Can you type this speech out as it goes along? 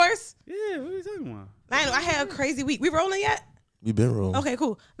Lionel, I had a crazy week. We rolling yet? We been rolling. Okay,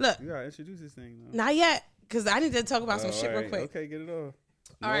 cool. Look. You gotta introduce this thing. Though. Not yet, because I need to talk about some shit real quick. Okay, get it off.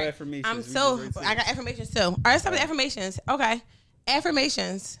 All right. Affirmations. I got affirmations too. All right, start with affirmations. Okay.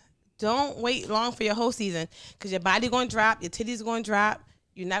 Affirmations. Don't wait long for your whole season, because your body going to drop, your titties going to drop.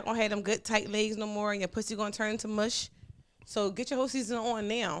 You're not going to have them good tight legs no more, and your pussy going to turn into mush. So get your whole season on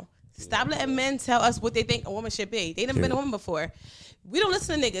now. Stop letting men tell us what they think a woman should be. They done been a woman before. We don't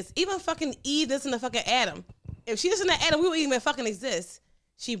listen to niggas. Even fucking Eve listen to fucking Adam. If she listened to Adam, we wouldn't even fucking exist.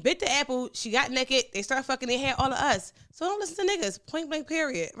 She bit the apple. She got naked. They start fucking. They had all of us. So don't listen to niggas. Point blank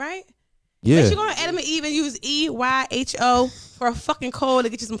period. Right? Yeah. She going to Adam and Eve and use EYHO for a fucking code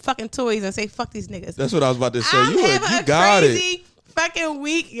to get you some fucking toys and say fuck these niggas. That's what I was about to say. I'm having you got crazy fucking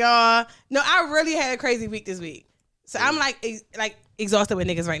week, y'all. No, I really had a crazy week this week. So I'm like exhausted with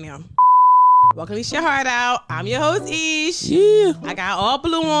niggas right now. Welcome to your heart out. I'm your host Ish. Yeah. I got all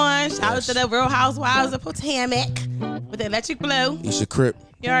blue on. Shout out to the Real Housewives of Potomac with the electric blue. It's a crip.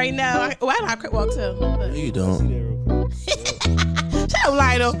 You already know. I know how crip walk too. No, you don't. Shut up,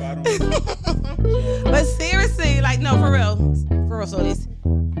 Lionel. But seriously, like, no, for real, so this.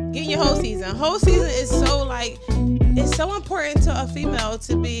 Get your whole season. Whole season is so it's so important to a female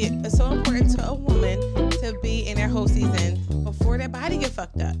to be. It's so important to a woman to be in their whole season before their body get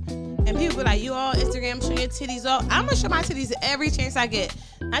fucked up. And people be like, you all Instagram showing your titties off. I'm gonna show my titties every chance I get.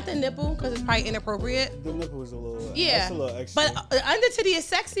 Not the nipple, because it's probably inappropriate. The nipple is a little. Yeah. That's a little extra. But the under titty is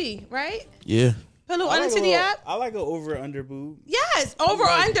sexy, right? Yeah. Put a little under titty up. I like an over under boob. Yes, over or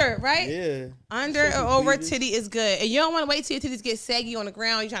under, right? Yeah. Under or over titty is good. And you don't want to wait till your titties get saggy on the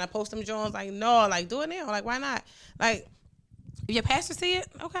ground. You're trying to post them Jones. Like, no, like, do it now. Like, why not? Like, if your pastor see it,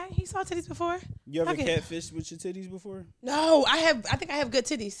 okay, he saw titties before. You ever catfish with your titties before? No, I think I have good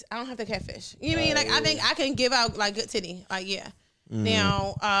titties. I don't have to catfish. You know what I mean? Like, I think I can give out, like, good titty. Like, yeah.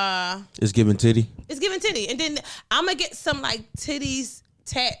 Now, it's giving titty. It's giving titty. And then I'm going to get some, like, titties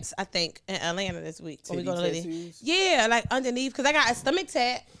tats, I think, in Atlanta this week when we go to Liddy. Yeah, like underneath, because I got a stomach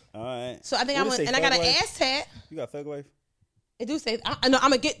tat. All right. So I think I got an ass tat. You got Thug Life? It do say, I know I'm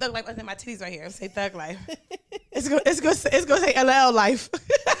going to get Thug Life under my titties right here. Say Thug Life. it's gonna say LL Life.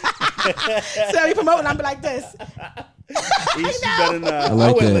 So I be promoting, I'm be like this. You better not. I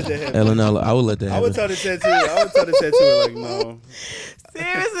like that. LNL, I would let that happen. I would tell the tattoo like, no.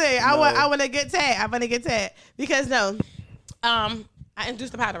 Seriously, no. I want to get tat. I want to get tat. Because no, I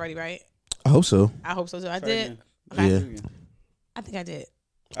introduced the pod already, right? I hope so. I hope so too. I Try did. Okay. Yeah. I think I did.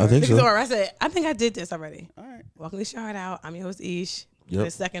 I think so. I said, I think I did this already. All right. Welcome to Shout Out. I'm your host, Ish. Yep.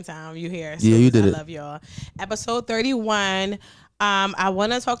 The second time you here. So yeah, you did I it. love y'all. Episode 31. I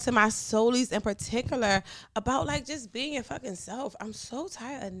want to talk to my soulies in particular about like just being your fucking self. I'm so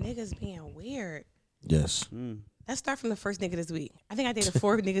tired of niggas being weird. Yes. Let's start from the first nigga this week. I think I dated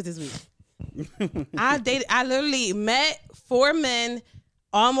 4 niggas this week. I literally met 4 men,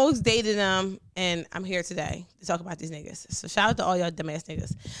 almost dated them, and I'm here today to talk about these niggas. So shout out to all y'all dumbass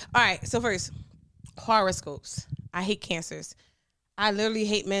niggas. All right, so first, horoscopes. I hate cancers. I literally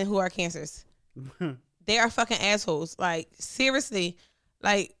hate men who are cancers. They are fucking assholes. Like, seriously.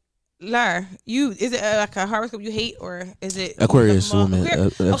 Like, Lar, is it like a horoscope you hate, or is it Aquarius woman?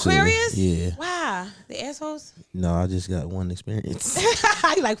 Aquarius? Yeah. Wow, the assholes. No, I just got one experience.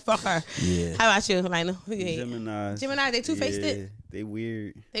 You like fuck her? Yeah. How about you, Lionel? Who you hate? Gemini. They two-faced it. They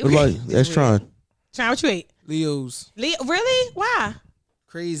weird. What about you? That's Tron. Tron, what you hate? Leos. Really? Why?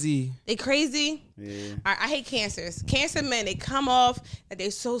 Crazy. They crazy? Yeah. I hate cancers. Cancer men, they come off and they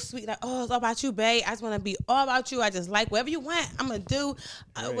so sweet. Like, oh, it's all about you, babe. I just want to be all about you. I just like whatever you want. I'm going to do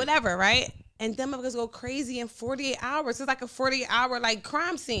whatever, right? And them motherfuckers go crazy in 48 hours. It's like a 48-hour like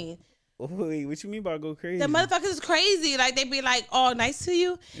crime scene. Wait, what you mean by go crazy? The motherfuckers is crazy. Like, they be like, oh, nice to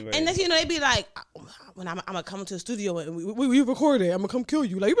you. Right. And then, you know, they be like, when I'm going to come to the studio and we record it, I'm going to come kill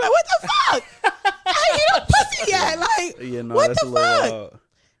you. Like, you be like, what the fuck? I ain't no pussy yet. Like, yeah, no, what that's the fuck?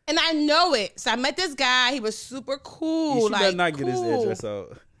 And I know it. So I met this guy. He was super cool. You better not get his address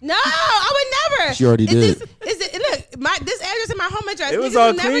out. No, I would never. She already did. Look, this address is my home address. It was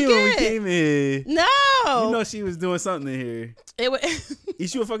all clean when we came here. No. You know she was doing something in here.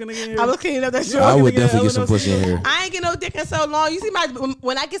 Is you a fucking nigga in here? I was cleaning up that shit. I would definitely get some pussy in here. I ain't get no dick in so long. You see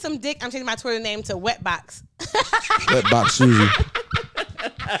when I get some dick, I'm changing my Twitter name to Wetbox. Wetbox Susie.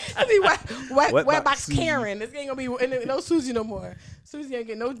 Wetbox Karen. This ain't gonna be no Susie no more. Susie ain't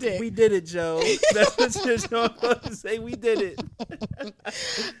get no dick. We did it, Joe. That's what you're supposed to say. We did it.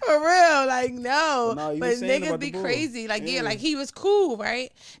 For real, like no. But niggas be crazy. Like yeah, like he was cool,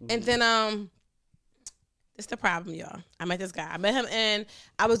 right? And then It's the problem, y'all. I met this guy. I met him and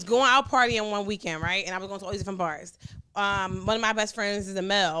I was going out partying one weekend, right? And I was going to all these different bars. One of my best friends is a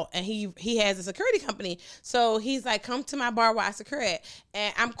male, and he has a security company. So he's like, come to my bar where I secure it.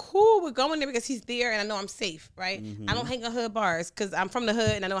 And I'm cool with going there because he's there and I know I'm safe, right? Mm-hmm. I don't hang on hood bars because I'm from the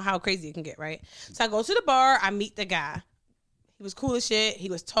hood and I know how crazy it can get, right? So I go to the bar. I meet the guy. He was cool as shit. He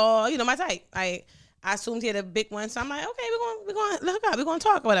was tall, my type. I assumed he had a big one, so I'm like, okay, we're going to look up, we're going to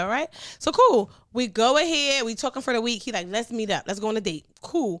talk or whatever, right? So cool. We go ahead, we talking for the week. He like, let's meet up, let's go on a date.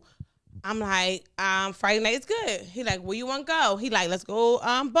 Cool. I'm like, Friday night is good. He like, where you want to go? He like, let's go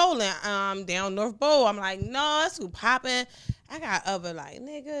bowling down North Bowl. I'm like, no, that's who popping. I got other like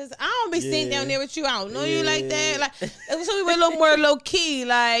niggas. I don't be sitting down there with you. I don't know you like that. Like, so we were a little more low key.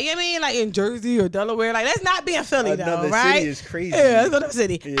 Like, I mean, like in Jersey or Delaware. Like, that's not being Philly though, right? City is crazy. Yeah, that's another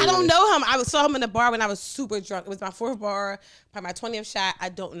city. Yeah. I don't know him. I saw him in the bar when I was super drunk. It was my fourth bar, probably my 20th shot. I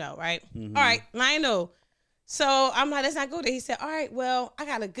don't know, right? Mm-hmm. All right, I know. So I'm like, let's not go there. He said, all right, well, I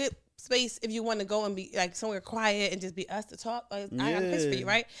got a good space if you want to go and be like somewhere quiet and just be us to talk. Like, I got a place for you,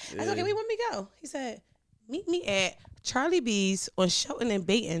 right? I said, okay, where want me to go? He said, meet me at Charlie B's on Shelton and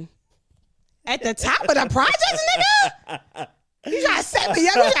Baton. At the top of the projects, nigga? You trying to set me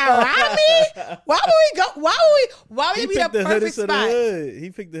up? You trying to rob me? Why would we go? Why would we be the perfect spot?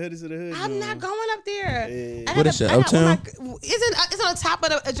 He picked the hoodies of the hood. I'm not going up there. Yeah. What is that, Uptown? It's on the top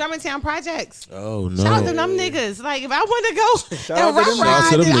of the Germantown projects. Oh, no. Shout out to them niggas. Like, if I want to go and rock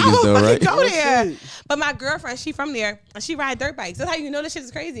ride, I would fucking go there. But my girlfriend, she from there, and she ride dirt bikes. That's how you know this shit is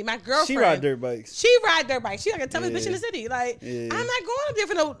crazy. My girlfriend. She ride dirt bikes. She like a toughest bitch in the city. Like, I'm not going up there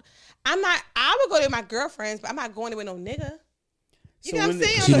for no... I would go there with my girlfriends, but I'm not going there with no nigga. You know what I'm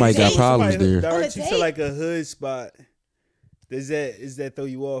saying? She might got problems there. Direct you to like a hood spot. Does that throw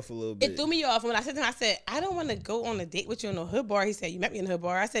you off a little bit? It threw me off. And when I said to him, I said, I don't want to go on a date with you in a hood bar. He said, you met me in a hood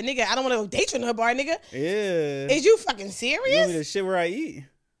bar. I said, nigga, I don't want to go date you in a hood bar, nigga. Yeah. Is you fucking serious? You want me to shit where I eat?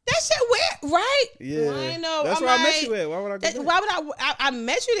 That shit weird, right? Yeah. I know. That's where I met you at. Why would I go there? Why would I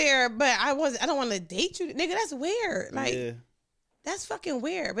met you there, but I don't want to date you. Nigga, that's weird. Like, that's fucking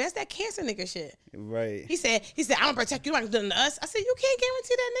weird. But that's that cancer nigga shit. Right. He said, I'm gonna protect you. I'm not doing to us. I said, you can't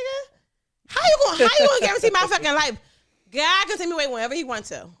guarantee that, nigga. How you gonna guarantee my fucking life? God can take me away whenever he wants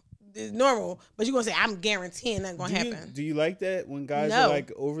to. It's normal. But you gonna say, I'm guaranteeing that's gonna happen. Do you like that when guys are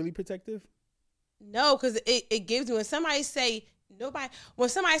like overly protective? No, because it gives you when somebody say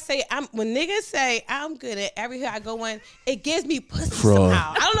when niggas say I'm good at every hood I go in, it gives me pussy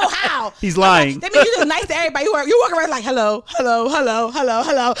somehow. I don't know how. He's lying. That means you just nice to everybody. You walk around like hello. I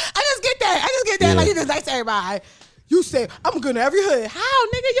just get that. Like you just nice to everybody. You say I'm good at every hood. How,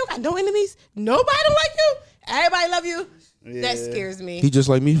 nigga? You got no enemies. Nobody don't like you. Everybody love you. Yeah. That scares me. He just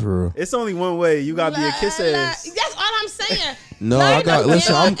like me for real. It's only one way. You gotta be a kiss ass. That's all I'm saying. No, I got.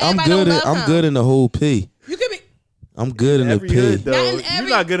 Listen, I'm good in the whole P. You could be. I'm good in the P. Hood, though. You're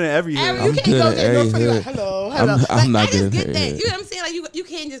not good in every hood. You can't go there no free like hello. I'm not good at that. You know what I'm saying? Like you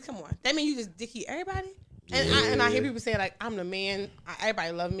can't just come on. That means you just dicky everybody. And I hear people saying like I'm the man.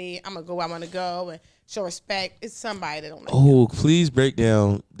 Everybody love me. I'm gonna go where I want to go and show respect. It's somebody that don't like me. Please break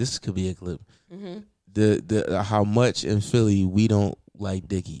down. This could be a clip. Mm-hmm. The how much in Philly we don't like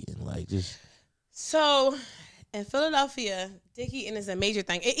Dickie and like just so in Philadelphia, Dickie and is a major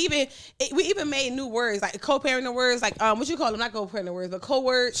thing. We even made new words like co-parenting words like what you call them, not co-parenting words, but code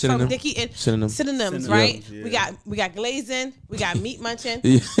words from Dickie and synonyms, right? Yeah. We got glazing, we got meat munching,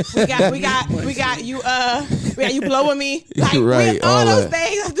 we got you blowing me, like right? All those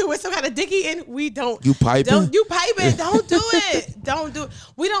things I do with some kind of Dickie and we don't. You piping? Don't do it. Don't do it.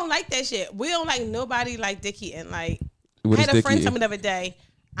 We don't like that shit. We don't like nobody like Dickie and like. I had a friend tell me the other day,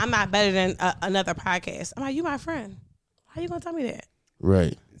 I'm not better than another podcast. I'm like, you my friend. How you gonna tell me that?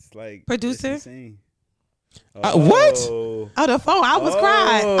 Right. It's like producer. What? Oh, the phone. I was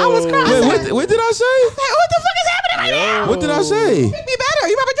crying. Wait, what did I say? What the fuck is happening right now? What did I say? Make me better.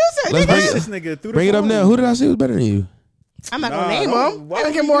 You my producer. This nigga bring it up now. Who did I say was better than you? I'm not gonna name him. I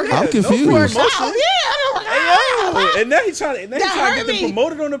don't get more. I'm confused. And now he's trying to get them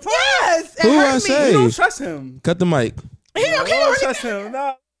promoted on the podcast. Yes. Who I say? You don't trust him. Cut the mic. He don't trust him.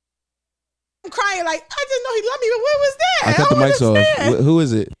 No. I'm crying like I just know he loved me, but what was that? I cut the mics off. Who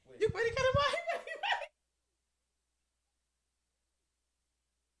is it? You better cut him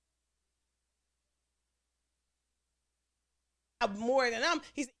off. More than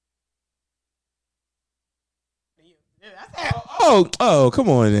he's. Oh, come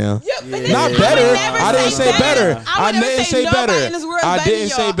on now. Yeah, not better. I didn't say better. I didn't say better. I didn't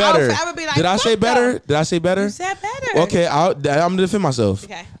say better. Did I say better? Did I say better? You said better. Okay, I'm gonna defend myself.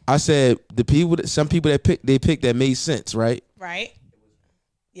 Okay. I said some people that picked that made sense, right? Right.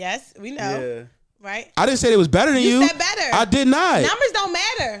 Yes, we know. right? I didn't say it was better than you. You said better. I did not. Numbers don't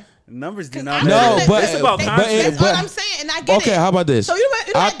matter. Numbers do No, not matter. but- it's about but- content. That's all I'm saying, and I get it. Okay, how about this? So you know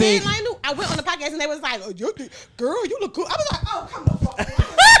I what think- I went on the podcast and they was like, oh, girl, you look cool. I was like, oh, come the fuck on.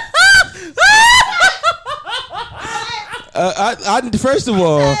 First of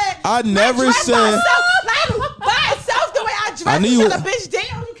all, I never said. By itself, the way I dress, I knew you. shut a bitch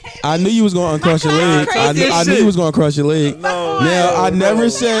down. You can't. I knew you was gonna uncross your leg. I knew you was gonna cross your leg. No, Now I never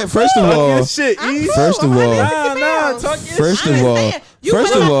said. First of all, Talk your shit, E. First of all, Nah, talk your First shit. of all,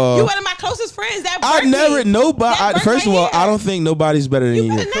 you one of my closest friends. That I never nobody. That First of all, right I don't think nobody's better than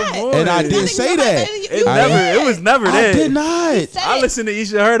you. on. And I Nothing didn't say that. It was never I there. did not. I listened to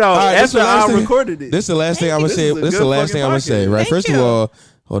Isha Hurt out Alright, this after the last I thing- recorded it. This is the last thing I'm gonna This say. is a This is good the last fucking thing I'm gonna say. podcast. Right. Thank First of you. all,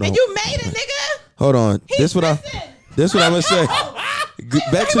 hold on. And you made it, nigga. Hold on. This what I. Listen. This what I'm gonna say.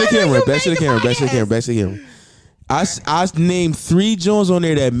 Back to the camera. Back to the camera. Back to the camera. Back to the camera. I named 3 joints on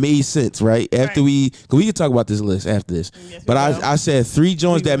there that made sense, right? After we can talk about this list after this. Yes, But we will. I said 3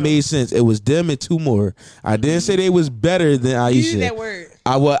 joints that made sense. It was them and 2 more. I didn't say they was better than You used Aisha. that word.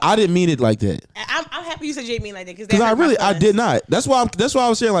 I didn't mean it like that. I'm happy you said you didn't mean like that Because I did not. That's why I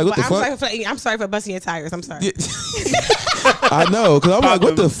was saying like, what the fuck? I'm sorry for busting your tires. I'm sorry. I know, because I'm like,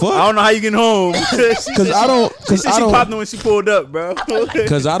 what the I fuck? don't know how you get home. Because I don't. She Because said I she popped don't. them when she pulled up, bro.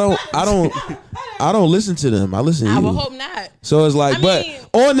 Because I don't listen to them. I listen to you. I would hope not. So it's like, I but mean-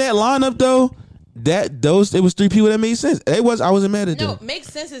 on that lineup though, it was 3 people that made sense. I wasn't mad at No, them. makes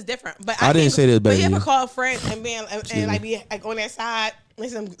sense is different. But I didn't say that better But you than ever you. call a friend and like be like on that side,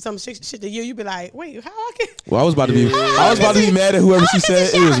 listen some shit to you be like, wait, how I can? Well, I was about to be mad at whoever she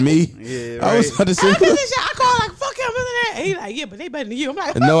said it was me. Yeah, I was right. about to say. I call like fuck him and he like, yeah, but they better than you. I'm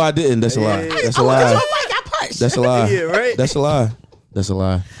like, No, I didn't. That's a lie. That's a I went to a lie. fight, got punched. That's a lie. Yeah, right. That's a lie. That's a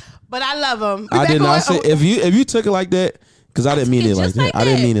lie. But I love him. I did not say if you took it like that, because I didn't mean it It's like just that. like I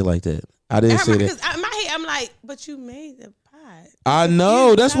didn't that. mean it like that. I didn't say that. Because in my head, I'm like, but you made the pot. I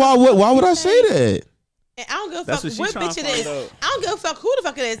know. That's why. Why would I say that? And I don't give a That's fuck what she what trying bitch to it find is. out. I don't give a fuck who the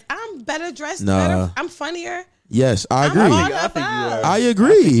fuck it is. I'm better dressed. Nah. Better. I'm funnier. Yes, I I'm agree. all I think you about. are. I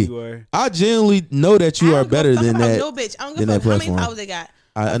agree. you are. I genuinely know that you I are don't give a better fuck than about that. No bitch. I don't than give a that fuck how many platform. followers they got.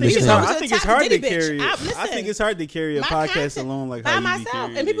 I I think understand. it's hard to Diddy bitch. carry. I Listen, think it's hard to carry a my podcast content alone like by how you be myself.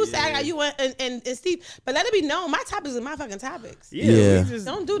 carrying And people it, say I got you and Steve, but let it be known, my topics are my fucking topics. Yeah. we just-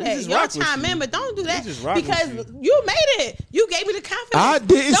 Don't do we that. just Y'all rock with chime you. in, but don't do that just rock with because you. you made it. You gave me the confidence. I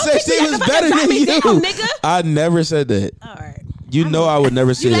didn't Don't say think she you was got to better fucking than drop me you. down, nigga. I never said that. All right. You know I would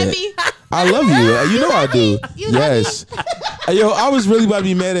never say You let that. me. I love you. You know I love do. me? You love Yes. Yo, I was really about to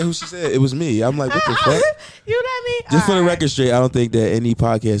be mad at who she said it was me. I'm like, what the fuck? You let me. Just for the All right. record straight, I don't think that any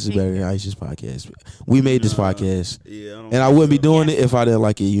podcast is better than Aisha's podcast. We made this podcast, Yeah, and I wouldn't be doing it if I didn't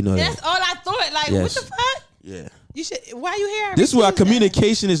like it. You know That's that. all I thought. Like, Yes. what the fuck? Yeah. You should. Why you here? This is why every Tuesday?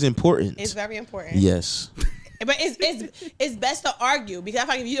 communication is important. It's very important. Yes. But it's best to argue because I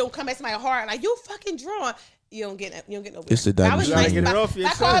feel like if you don't come at somebody hard, like you fucking drawn, you don't get nowhere. It's the I was dynamic. nice. You gotta get it off I your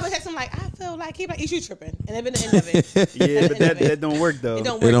call him and chest. text him like, I feel like he like, you tripping, and that been the end of it. Yeah, but that don't work though. It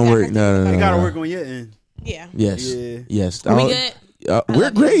don't It work. don't that work. way. No, no, no. You gotta no. work on your end. Yeah. Yes. Yeah. Yes. Are we I good? don't- I we're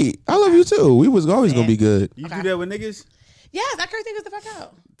love you. great. I love you too. We was always gonna be good. You Okay. do that with niggas? Yes, I curse niggas the fuck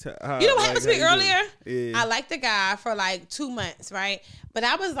out. You You know what happened to me earlier? Yeah. I liked the guy for like 2 months, right? But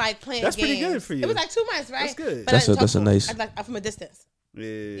I was like playing That's games. pretty good for you. It was like 2 months, right? That's good. But I That's didn't a- that's talk a to him. nice- I like from a distance. Yeah.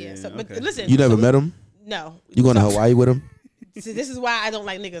 Yeah. So, but okay. listen, You never so met him? No. You going to So- Hawaii with him? See, this is why I don't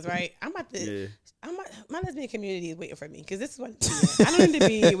like niggas, right? I'm about to. Yeah. My lesbian community is waiting for me because this is what I don't need to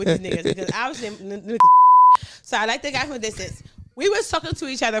be with these niggas because obviously. So I like the guy from a distance. We was talking to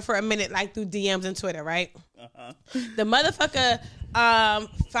each other for a minute, like through DMs and Twitter, right? Uh-huh. The motherfucker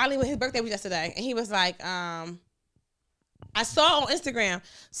finally when his birthday was yesterday, and he was like, I saw on Instagram,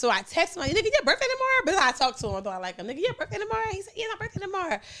 so I texted him, like, nigga, your birthday tomorrow? But I talked to him, though I like him. Nigga, your birthday tomorrow? He said, yeah, my birthday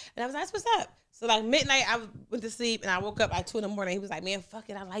tomorrow. And I was like, that's what's up. So like midnight, I went to sleep, and I woke up like 2 a.m. He was like, man, fuck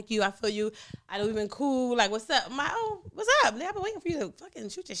it, I like you, I feel you, I know we've been cool. Like, what's up? I'm like, oh, what's up? Nigga, I've been waiting for you to fucking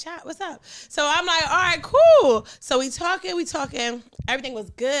shoot your shot. What's up? So I'm like, all right, cool. So we talking. Everything was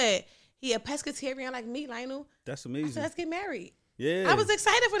good. He a pescatarian like me, Lionel. That's So amazing. let's get married. Yeah. I was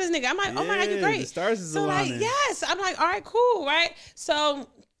excited for this nigga. I'm like, oh my God, you're Yeah, great. the stars is so aligning. like, yes. I'm like, all right, cool, right? So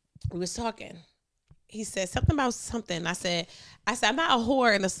we was talking. He said something about something. I said, I'm not a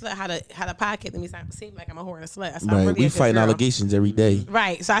whore and a slut. How the podcast makes me seem like I'm a whore and a slut. I said, I'm Right. really We a good fighting girl. allegations every day.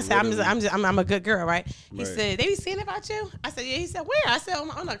 Right. So I said, I'm a good girl, right? He Right. said, they be saying about you? I said, yeah. He said, where? I said, on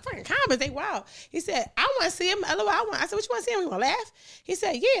the fucking comments, they wild. He said, I want to see him. LOL. I said, what you want to see him? You want to laugh? He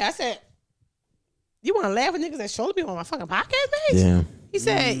said, yeah. I said, you want to laugh with niggas that shoulder me on my fucking podcast page? Damn. He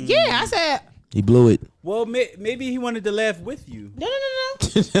said, yeah. I said, He blew it. Well, maybe he wanted to laugh with you. no.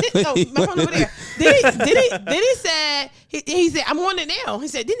 No, my phone over there. Diddy said he said I'm on it now. He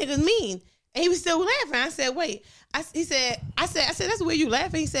said these niggas mean, and he was still laughing. I said wait. He said that's where you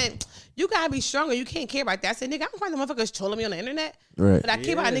laughing. He said you gotta be stronger. You can't care about that. I said nigga, I'm finding motherfuckers trolling me on the internet, Right. but I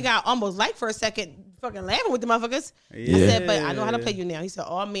care about a nigga I almost like for a second, fucking laughing with the motherfuckers. Yeah. I said but I know how to play you now. He said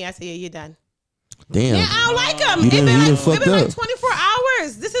all me. I said yeah, you're done. Damn. Yeah, I don't like him. You It done- been you done like, fucked like up. 24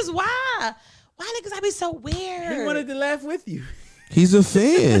 hours. This is why. Why niggas I be so weird? He wanted to laugh with you. He's a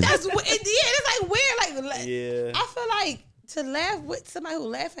fan. That's yeah. It's like weird. Like Yeah. I feel like to laugh with somebody who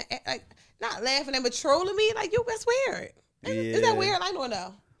laughing at, like not laughing and but trolling me. Like you, that's weird. Is that weird? I don't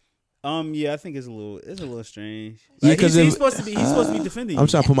know. Yeah, I think it's a little strange. Yeah, Like, 'cause he's if- supposed to be defending you. I'm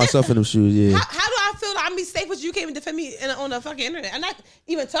trying to put myself in them shoes. Yeah. How do I feel? Like I'm be safe with you? Can't even defend me on the fucking internet. I'm not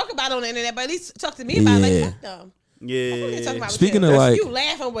even talk about it on the internet, but at least talk to me about it. Yeah. Like fuck them. Yeah. What are you talking about with Speaking you? of, like- you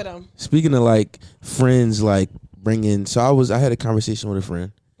laughing with them. Speaking of like friends, like bringing. So I had a conversation with a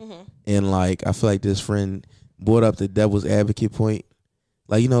friend, and like I feel like this friend brought up the devil's advocate point.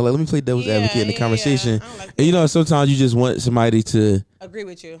 Like like let me play devil's advocate in the conversation. I don't like And sometimes you just want somebody to, agree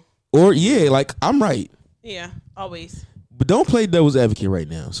with you. or like I'm right, Yeah, always. but don't play devil's advocate right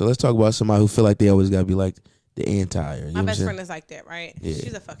now. So let's talk about somebody who feel like they always gotta be like the anti. You know My what I'm best saying? friend is like that, right? Yeah.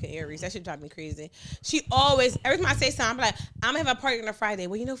 She's a fucking Aries. That shit drive me crazy. She always, every time I say something, I'm like, I'm gonna have a party on a Friday.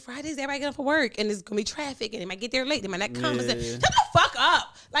 Well, Fridays everybody get up for work and there's gonna be traffic and they might get there late. They might not come. Yeah. Shut the fuck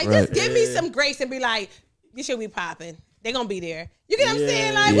up. Like, Right. just give me some grace and be like, this shit be popping. They gonna be there. You get what I'm Yeah.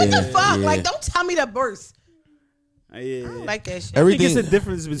 saying? Like, what the fuck? Yeah. Like, don't tell me to burst. Yeah. I don't like that shit. I think Everything. it's a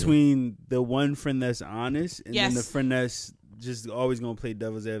difference between the one friend that's honest and then Yes. the friend that's just always gonna play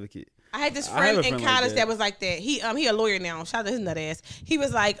devil's advocate. I had this I have friend a in friend like college that. that was like that. He a lawyer now. Shout out to his nut ass. He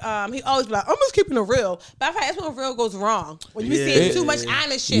was like, he always be like, I'm just keeping it real. But I feel like that's when real goes wrong. When you be Yeah. saying too much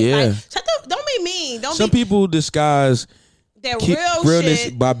honest shit. Yeah. Like, don't be mean. Don't Some be people disguise that realness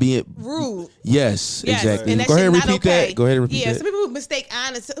shit by being rude. Yes, Yes, exactly. and that Go ahead shit and not repeat okay. that. Go ahead and repeat Yeah, that. some people mistake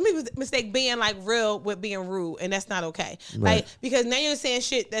honest. Some people mistake being like real with being rude, and that's not okay. Right. Like because now you're saying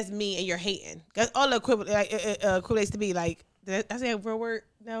shit that's me and you're hating. That's all the equivalents to be like. Did I say a real word?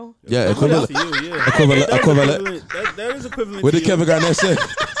 No. Yeah, Equivalent equivalent. to you, yeah. Equivalent. That's Equivalent. That is equivalent. What to did Kevin Garnett say?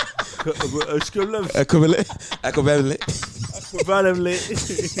 Equivalent. Equivalent. Equivalent.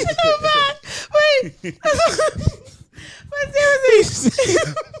 Wait. But seriously.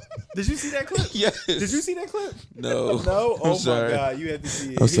 Did you see that clip? Yes. Did you see that clip? No. No. I'm Oh sorry. my god, you have to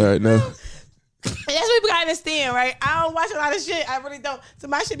see it. I'm sorry. No. That's what people gotta understand, right? I don't watch a lot of shit. I really don't. So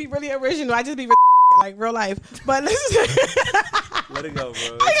my shit be really original. I just be like real life. But listen. Let it go, bro.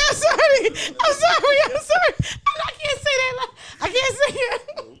 I'm sorry. I can't say that. I can't say it.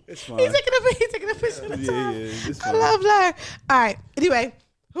 It's fine. He's taking a picture of the Yeah, time. it's I fine. love Blair. All right. Anyway.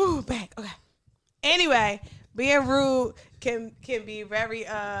 Back. Okay. Anyway, being rude can be very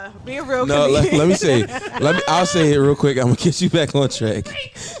being rude No. can be Let me say. I'll say it real quick. I'm gonna get you back on track.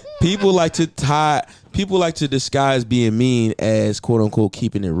 People like to disguise being mean as quote unquote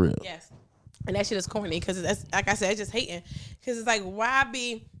keeping it real. Yes. And that shit is corny because that's like I said, it's just hating. Because it's like, why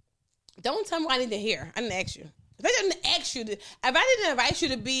be? Don't tell me what I need to hear. I didn't ask you. If I didn't ask you, if I didn't invite you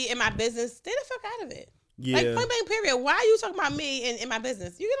to be in my business, stay the fuck out of it. Yeah. Like point blank period. Why are you talking about me in my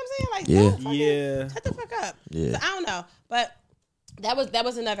business? You get what I'm saying? Like, Yeah. don't fucking, Yeah. shut the fuck up. Yeah. So, I don't know, but that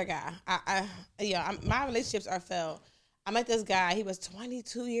was another guy. My relationships are failed. I met this guy. He was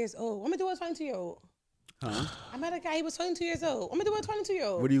 22 years old. What am I doing with a 22-year-old? Huh? I met a guy. He was 22 years old. What am I doing with a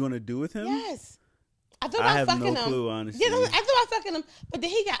 22-year-old? What are you gonna do with him? Yes. I thought I about have fucking no him. clue, honestly. Yeah, I thought about fucking him, but then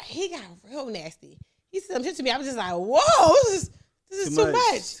he got real nasty. He said some shit to me. I was just like, whoa, this is too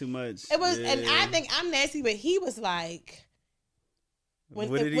much. Too much. It was, Yeah. and I think I'm nasty, but he was like, What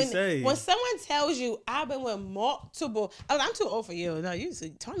did he say? When someone tells you I've been with multiple, I'm too old for you. No, you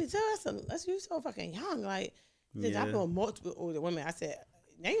 22. That's you so fucking young. Like, Yeah. I've been with multiple older women. I said,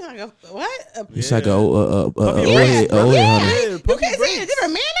 now you like what? It's like a Yeah. old Puppy head, break. old head Yeah. hunter. You Puppy can't say a breaks.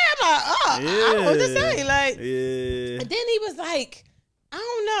 different man there. I'm like, I don't know what to say. Like, Yeah. and then he was like, I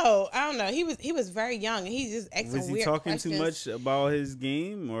don't know. He was very young and he just asking Was he weird talking questions. too much about his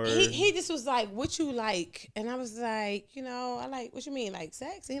game, or He just was like, what you like? And I was like, I like, what you mean, like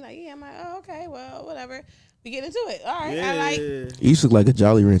sex? And he like, yeah. I'm like, oh, okay, well, whatever. We get into it. All right. yeah, I like, You used to look like a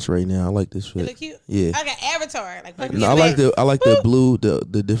Jolly Ranch right now. I like this you shit. look cute. Yeah. I got Avatar. Like, put me No, in I like bed. the blue,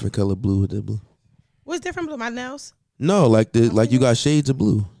 the different color blue with the blue. What's different blue? My nails? No, like you got shades of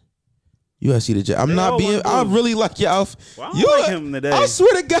blue. You gotta see the. I'm They not all being. want blue. I really like y'all. Well, I don't like him today. I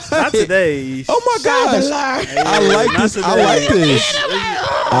swear to God. not today. Oh my gosh. Yeah, I like not this. I today. like this.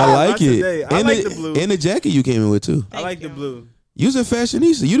 I like Not it. today. I And like the blue. And the jacket you came in with too. I like you. the blue. You's a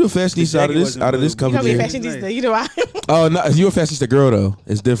fashionista. You the fashionista out of jacket this wasn't out of this blue. You gonna be a company. Nice. fashionista. You know why? Oh no, you a fashionista girl though.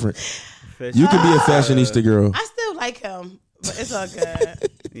 It's different. You can be a fashionista girl. I still like him, but it's all good.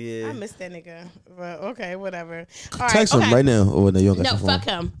 Yeah. I miss that nigga. But okay, whatever. Text him right now. Oh, no, you don't got No, your phone. fuck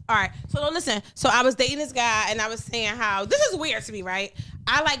him. All right. So listen. So I was dating this guy, and I was saying how this is weird to me, right?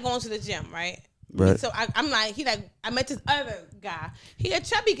 I like going to the gym, right? Right. So I'm like, I met this other guy. He a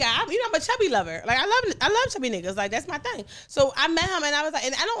chubby guy. I'm a chubby lover. Like I love chubby niggas. Like that's my thing. So I met him, and I was like,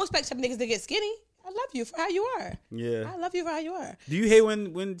 and I don't expect chubby niggas to get skinny. I love you for how you are. Yeah. I love you for how you are. Do you hate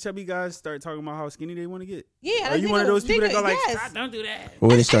when chubby guys start talking about how skinny they want to get? Yeah. Are you one of those people that go like, yes. don't do that? Or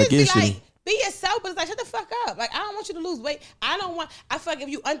when they I start just be getting skinny. like, be yourself, but it's like, shut the fuck up. Like, I don't want you to lose weight. I feel like if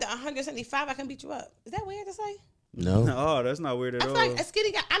you under 175, I can beat you up. Is that weird to say? No. Oh, that's not weird at I all. feel like a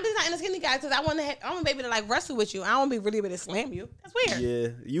skinny guy. I'm just not in a skinny guy because I want to be able to like wrestle with you. I don't want to be really able to slam you. That's weird. Yeah,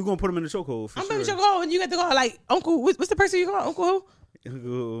 you gonna put him in the chokehold for I'm sure. gonna be chokehold, and you got to call like Uncle. What's the person you call Uncle who?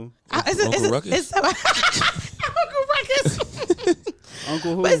 Uncle Uncle Ruckus? Uncle Ruckus.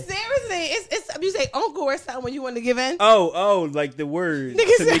 Uncle who? But seriously, it's you say Uncle or something when you want to give in. Oh, like the word Nigga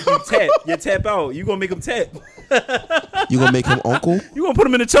to said make you uncle. tap. You tap out. You gonna make him tap. You gonna make him uncle? You gonna put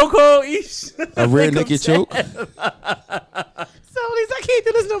him in the chokehold? Eesh. A rear Make him naked tap. choke? So at least I can't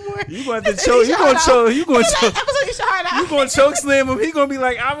do this no more. You gonna have to choke. You gonna choke. You gonna choke. Episode you hard out. You gonna choke slam him. He gonna be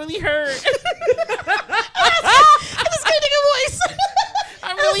like, I really hurt. I just can't nigga voice.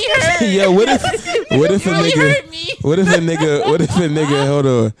 I really hurt. Yeah, what if a nigga hold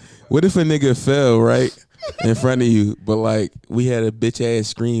on. What if a nigga fell right in front of you, but like we had a bitch ass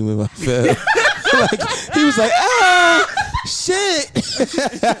scream if I fell. Like he was like, shit.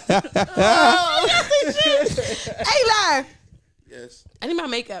 Hey, Lar. Yes. I need my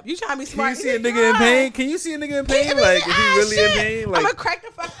makeup. You trying to be Can smart? you see a nigga in pain? Can you see a nigga in pain? Like if he really in pain? I'm Like gonna crack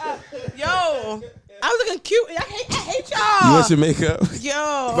the fuck up. Yo, I was looking cute. I hate y'all. You want your makeup?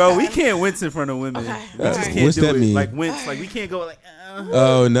 Yo, bro, we can't wince in front of women. Okay. We just Alright. can't What's do that it. mean? Like wince. Like we can't go like.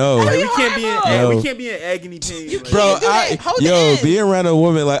 Oh no. Like, we You can't be in. horrible. No. We can't be in agony pain. Like, Bro, do that. Hold it in. being around a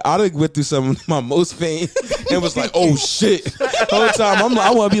woman, like I done went through some of my most pain and was like, oh shit. The whole time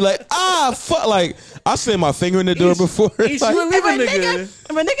I want to be like, fuck, like I slammed my finger in the door before. Eesh, Like, you a If living a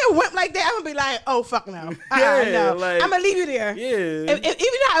nigga. nigga went like that, I'm gonna be like, oh fuck no. Yeah, No. like- I'm gonna leave you there. Yeah. Even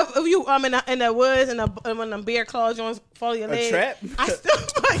if you in the woods and when them bear claw joints fall your leg, trap? I still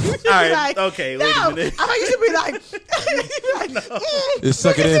you should be Alright, like, okay, no. wait a minute. I think you should be like, just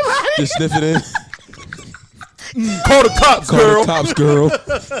suck it in, just sniff it in. Call the cops, Call girl. the cops, girl.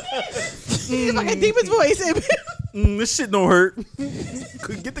 It's like a deepest voice. This shit don't hurt.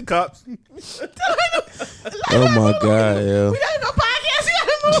 Get the cops. Oh my god, yo. We gotta go podcast. We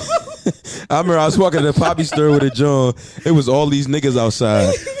gotta move. I remember I was walking to the poppy store with a John. It was all these niggas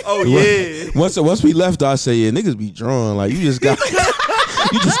outside. Oh yeah. Once we left, I say, yeah, niggas be drawn. Like you just got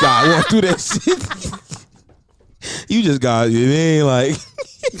walk through that shit. You just got, you mean like.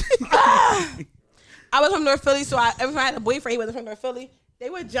 I was from North Philly, so every time I had a boyfriend, he was from North Philly. They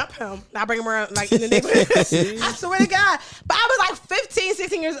would jump him. And I bring him around like in the neighborhood. I swear to God. But I was like 15,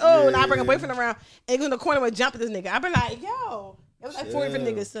 16 years old, and I bring a boyfriend around, and go in the corner and jump at this nigga. I been like, yo. It was like 4 different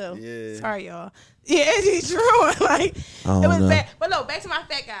niggas too. Yeah. Sorry, y'all. Yeah, it's true. Like it don't was know. bad. But look, back to my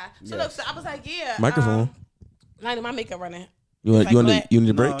fat guy. So look, so I was like, yeah. Microphone. I need my makeup running. You Like want black. you need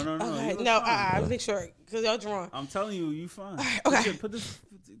a break? No. Okay, you look no, fine. make sure because y'all drawn. I'm telling you, you fine. Okay. Put this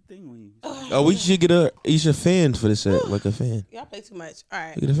thing on you. Oh, we should get each a fan for this set, like a fan. Y'all play too much. All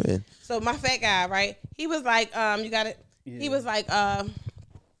right. Get a fan. So my fat guy, right? He was like, you got it. Yeah. He was like, okay,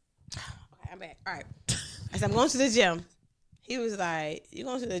 I'm back. All right. I said, I'm going to the gym. He was like, you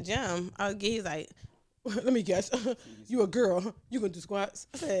going to the gym? He's like, let me guess. You a girl. You gonna do squats?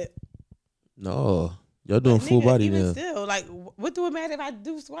 I said, No, y'all doing full nigga, body even now. still, like, what do it matter if I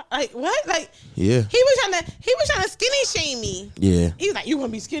do squat? Like, what? Like, Yeah, he was trying to skinny shame me. yeah. He was like, you want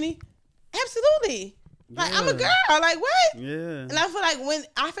to be skinny? Absolutely. Like, I'm a girl. Like, what? Yeah. And I feel like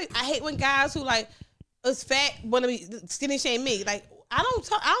I hate when guys who like is fat want to be skinny shame me. Like, I don't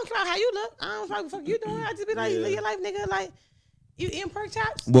care about how you look. I don't talk what the fuck you doing. I just be like, Yeah. live your life, nigga. Like, you eating pork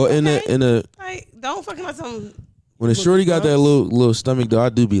chops? Well, Okay. in a like, don't fucking about some. when a shorty got that little stomach, though, I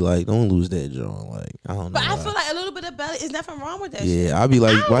do be like, don't lose that jaw. Like I don't know. But I why. feel like a little bit of belly is nothing wrong with that. shit. Yeah, I be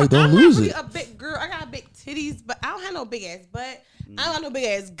like, why don't I'm lose not it? really a big girl. I got big titties, but I don't have no big ass butt. I don't got no big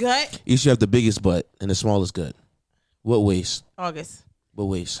ass gut. You should have the biggest butt and the smallest gut. What waist? August. What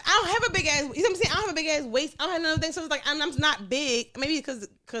waist? I don't have a big ass. You know what I'm saying? I don't have a big ass waist. I don't have none of things. So it's like I'm not big. Maybe because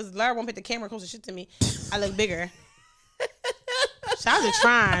Lara won't put the camera close to shit to me. I look bigger. Shout out to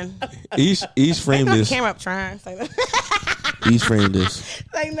trying. Each frame Ain't no this. camera up trying. It's like, Each frame this.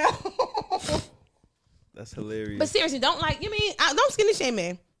 like no. That's hilarious. But seriously, don't skinny shame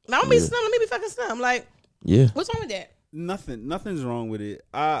me. Don't be slim. Let me be fucking slim. Like, Yeah. what's wrong with that? Nothing's wrong with it.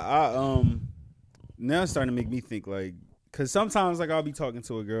 Now it's starting to make me think like, cause sometimes like I'll be talking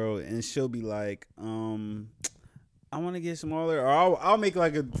to a girl and she'll be like, I want to get smaller, or I'll make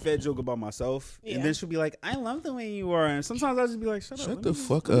like a fat joke about myself, and then she'll be like, "I love the way you are," and sometimes I'll just be like, "Shut the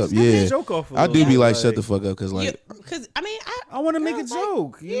fuck up." Yeah, joke off I do be like, "Shut the fuck up," because like, because I mean, I want to make a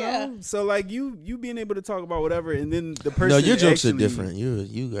joke, you know. So like you being able to talk about whatever, and then the person. No, your jokes are different.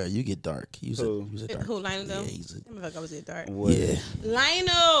 You get dark. You dark. Who Lionel? Yeah, I feel like I was dark. What? Yeah,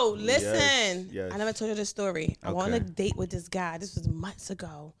 Lionel, listen. Yes. I never told you this story. I went on a Okay. date with this guy. This was months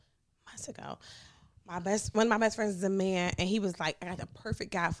ago. One of my best friends is a man, and he was like, "I got the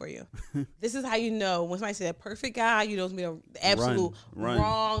perfect guy for you." This is how you know when somebody said a perfect guy, you know it's me the absolute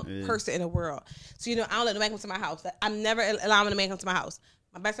wrong person in the world. So I don't let the man come to my house. I'm never allowing the man come to my house.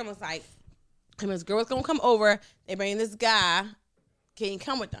 My best friend was like, "Him and his girl's gonna come over. They bring this guy. Can you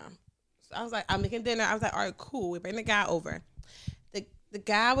come with them?" So I was like, "I'm making dinner." I was like, "All right, cool. We bring the guy over." The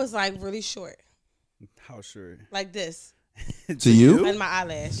guy was like really short. How short? Like this. To you? And my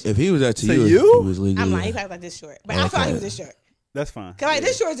eyelash. If he was that to you, he was legal. I'm like, he was like this short. But I thought he was this short. That's fine. Cause like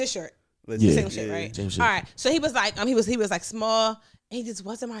this short is this short. Yeah. Same shit, right? Same shit. All right. So he was like, he was like small, and he just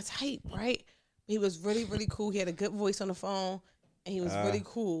wasn't my type, right? He was really, really cool. He had a good voice on the phone, and he was really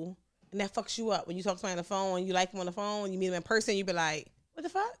cool. And that fucks you up when you talk to somebody on the phone and you like him on the phone and you meet him in person, you be like, what the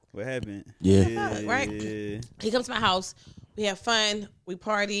fuck? What happened? Yeah. Right? Yeah. He comes to my house. We have fun. We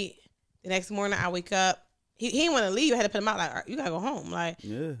party. The next morning, I wake up. He didn't want to leave. I had to put him out. Like, all right, you gotta go home. Like,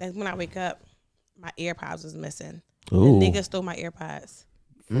 that's when I wake up. My AirPods was missing. Ooh. The nigga stole my AirPods.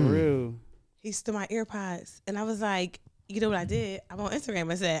 For real. He stole my AirPods, and I was like, you know what I did? I'm on Instagram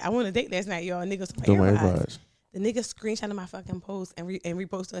and said, I went on a date last night, y'all. And nigga stole my AirPods. The nigga screenshotted my fucking post and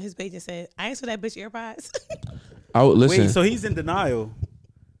reposted on his page and said, I ain't stole that bitch AirPods. Listen. Wait, so he's in denial.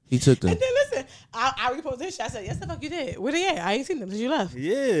 He took them. And then listen, I reposted his shit. I said, yes, the fuck you did. Where they at? I ain't seen them since you left.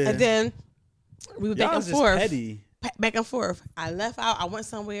 Yeah. And then we were back and forth. Petty. Back and forth. I left out. I went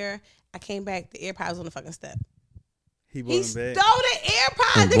somewhere. I came back. The AirPods was on the fucking step. He He brought stole him the back.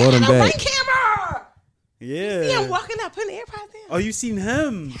 AirPods. And Nigga brought him had a back. ring camera. Yeah. See him walking up, putting the AirPods down. Oh, you seen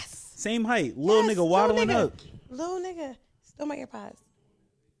him? Yes. Same height. Little nigga waddling up. Little nigga. Stole my AirPods.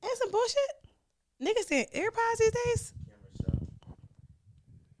 Ain't some bullshit? Niggas saying AirPods these days?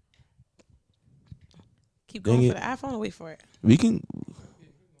 Keep going for the iPhone or wait for it? We can.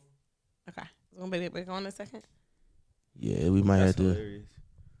 Okay. We're going to be on in a second. Yeah, we might have to. Hilarious.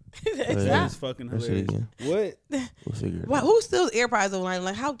 That Exactly. is fucking That's it hilarious. again. What? We'll figure it Well, out. who steals AirPods online?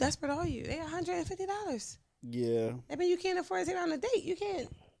 Like, how desperate are you? They $150. Yeah. I mean, you can't afford to take on a date. You can't.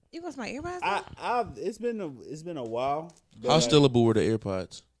 You want my AirPods? It's been a while. How stealable were the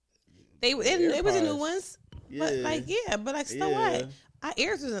AirPods? It was the new AirPods. ones. Yeah. But like, so what? Our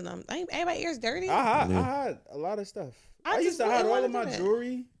ears was in them. Everybody ears dirty. I hide a lot of stuff. I just used to really hide all wanna of my do that.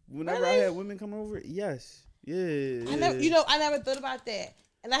 jewelry whenever I Really? had women come over. Yes. Yeah. I never thought about that.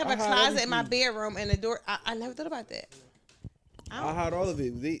 And I have I a hide closet in my everything. bedroom and the door. I never thought about that. I hide all of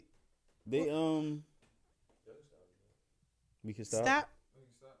it. They we can stop.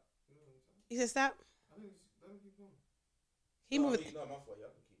 He said stop. He moved.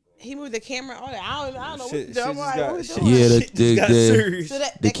 He moved the camera. All that. I don't know what Shit he's just doing. got- What he's shit doing. Yeah, just got serious. So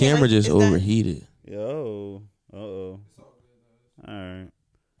that the camera just is done? overheated. Yo. Uh-oh. All right.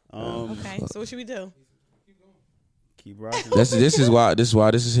 Okay, so what should we do? Keep rocking. This is why this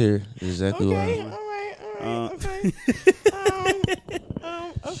is here. Exactly Okay, all why. right, okay.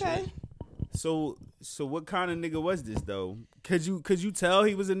 Okay. So what kind of nigga was this though? Could you tell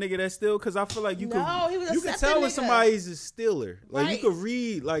he was a nigga that steal? Cause I feel like He was you a can separate tell when nigga. somebody's a stealer. Like Right. you could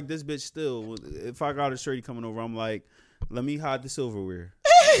read like this bitch steal. If I got a shorty coming over, I'm like, let me hide the silverware.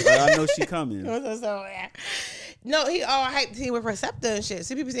 Like, I know she coming. No, he all hyped he with Perceptor and shit.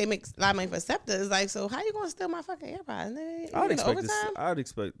 See, people say he makes a lot of money for Perceptor. It's like, so how you gonna steal my fucking AirPods? Nigga? I'd You expect this. overtime? I'd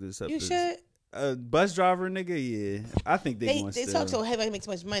expect this. You should. Bus driver nigga, yeah. I think they They want to talk so heavy like he makes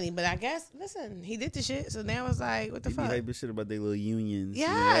too much money, but I guess listen, he did the shit. So now it's like, what the They be fuck? hyping shit about their little unions.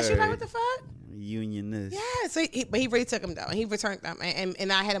 Yeah, she like, what the fuck? Union this. Yeah, so but he really took them though, and he returned them,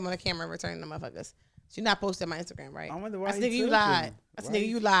 and I had him on the camera returning them motherfuckers. She not posted on my Instagram, right? I wonder why I said, he nigga, you took lied. them. I said, Why nigga, he-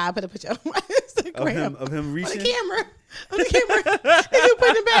 you lied. Put a picture on my Instagram. Of him reaching. On the camera. On the camera. And you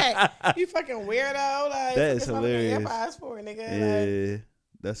putting it back. You fucking weirdo. Like, That is fucking fucking hilarious. AirPods for, nigga. Yeah,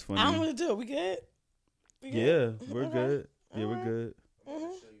 that's funny. Like, I don't want to do it. We good? We good? Yeah, we're Okay. good. Yeah, we're Alright. good.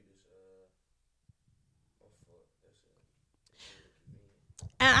 Mhm.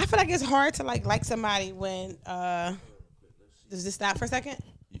 And I feel like it's hard to like somebody when does this stop for a second?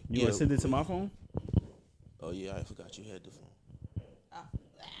 You want to send it to my phone? Oh yeah, I forgot you had the phone.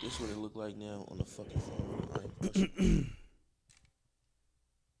 This is what it look like now on the fucking phone. I ain't pushing.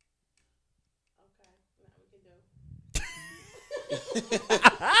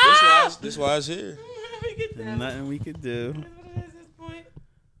 This why it's here. Nothing we could do.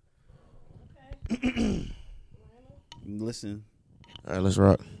 Listen. All right, let's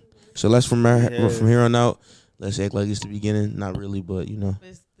rock. So let's from here on out. Let's act like it's the beginning. Not really, but you know.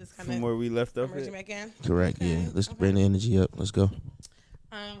 From where we left off. Correct. Okay. Yeah. Let's bring the energy up. Let's go.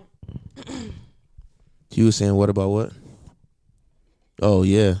 You was saying what about what? Oh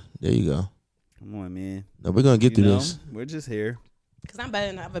yeah, there you go. Come on, man. No, we're gonna get through this. We're just here. Cause I'm better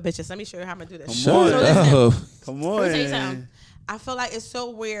than other bitches. Let me show you how I'm gonna do this. Shut up. Come Let me tell you on. something. I feel like it's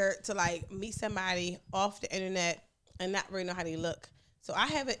so weird to like meet somebody off the internet and not really know how they look. So I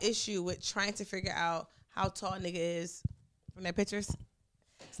have an issue with trying to figure out how tall a nigga is from their pictures.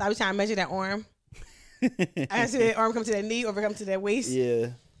 So I be trying to measure that arm. I see their arm come to their knee or come to their waist. Yeah.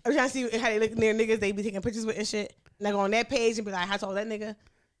 I'm trying to see how they look near niggas they be taking pictures with and shit. And I go on that page and be like, how tall that nigga?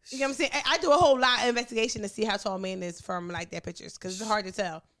 You know what I'm saying? I do a whole lot of investigation to see how tall a man is from like their pictures because it's hard to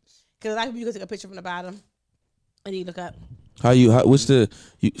tell. Because a lot of people you can take a picture from the bottom and you look up. You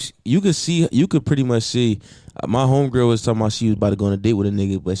could pretty much see. My homegirl was talking about she was about to go on a date with a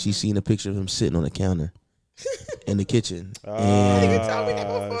nigga, but she seen a picture of him sitting on the counter in the kitchen.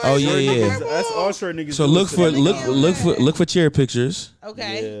 Oh yeah. That's all short niggas. So look for chair pictures.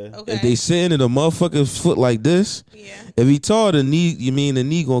 Okay. Yeah. Okay. If they sitting in a motherfucker's foot like this, yeah. if he tall, the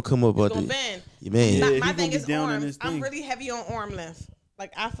knee gonna come up. It's gonna bend. Man. Yeah, My he thing gonna is be down on arms. his I'm thing. really heavy on arm length.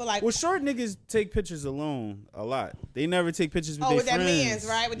 Like I feel like. Well, short niggas take pictures alone a lot. They never take pictures with their with friends. their mans,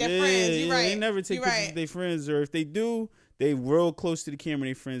 right? With their friends. You're right. They never take pictures with their friends, or if they do, they real close to the camera.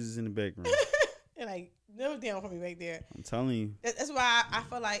 Their friends is in the background. They're like, no down for me right there. I'm telling you. That's why I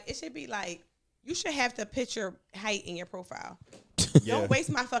feel like it should be like you should have the picture height in your profile. Yeah. Don't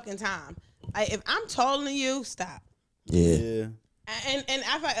waste my fucking time. Like if I'm taller than you, stop. Yeah. And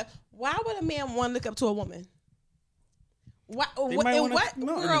I feel like, why would a man want to look up to a woman? What They in might wanna what come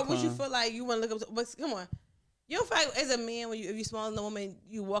out world would you anytime. feel like you want to look up to? But come on, you don't feel like as a man when if you smaller than a woman,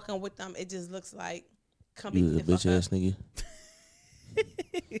 you walking with them, it just looks like come pick You me a the bitch fuck ass up. nigga.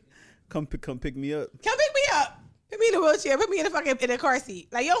 Come pick me up. Come pick me up. Put me in a wheelchair. Put me in a car seat.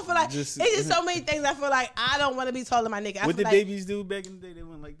 Like you don't feel like it's just so many things. I feel like I don't want to be taller than my nigga. What did like, babies do back in the day? They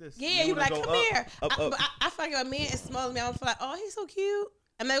went like this. yeah, you be like, come here. Up. I feel like if a man is smaller than me, I'm feel like, oh, he's so cute.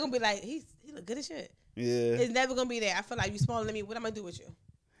 I'm never gonna be like, he look good as shit. Yeah. It's never gonna be there. I feel like you smaller than me. What am I gonna do with you?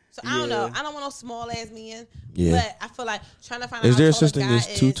 So I don't know. I don't want no small ass man. Yeah. But I feel like trying to find out Is how there a tall such a thing guy as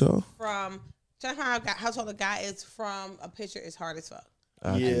too is tall? from trying to find out how tall a guy is from a picture is hard as fuck.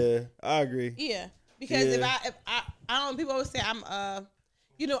 Yeah, I agree. Yeah, because Yeah. if I don't. People always say I'm I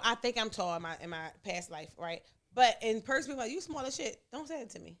think I'm tall in my past life, right? But in person, people are like, you small as shit. Don't say it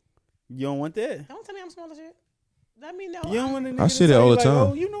to me. You don't want that. Don't tell me I'm small as shit. Let me know. You don't want a nigga I to say that tell all you the like,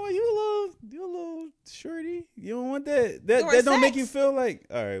 time. Oh, you know what? You a little shorty. You don't want that. That During don't make sex. you feel like.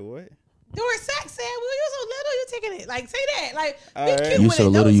 All right, what? During sex, saying, well, you're so little, you taking it. Like, say that. Like, All be right. cute You with so it.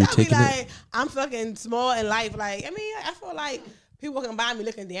 little, Don't you tell me, taking it? like, I'm fucking small in life. Like, I mean, I feel like people walking by me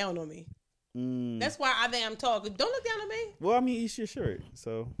looking down on me. That's why I think I'm tall. Don't look down on me. Well, I mean, eat your shirt.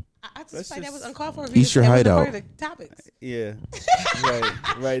 So I just Let's feel like that was just- uncalled for. Eat your height out. Part of the topics. yeah,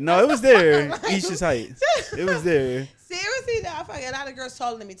 right. No, it was there. Each height. It was there. Seriously, though, I feel like a lot of girls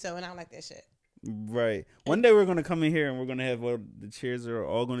taller than me too, and I don't like that shit. Right. One day we're gonna come in here and we're gonna have the chairs are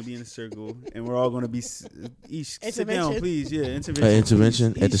all gonna be in a circle and we're all gonna be each sit down, Intervention. please. Yeah, intervention.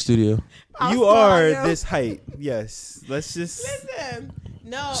 Intervention please. at the studio. I'm You small, are yo. this height. Yes. Let's just. Listen,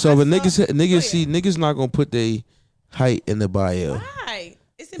 no. So, I but saw- niggas see niggas not gonna put their height in the bio. Why?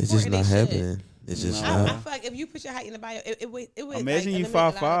 It's important. It's just not they should. happening. It's just No. I not. feel like if you put your height in the bio, it would. Imagine like, you eliminate a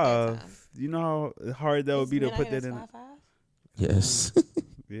lot of 5'5". downtime. You know how hard that would be to This put man out that here in. is 5'5"? Yes.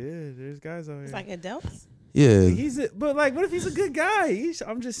 Yeah, there's guys out here. It's like adults. Yeah. But like, what if he's a good guy?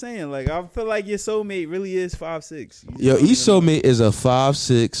 I'm just saying, like, I feel like your soulmate really is 5'6". Yo, each soulmate is a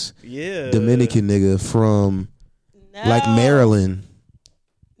 5'6" Yeah, Dominican nigga from No. like Maryland.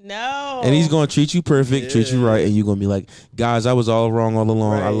 No. And he's gonna treat you perfect, treat you Yeah. right, and you're gonna be like, guys, I was all wrong all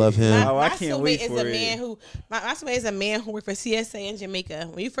along. I Right. love him. Oh, I can't soulmate wait is for a it. man who my soulmate is a man who worked for CSA in Jamaica.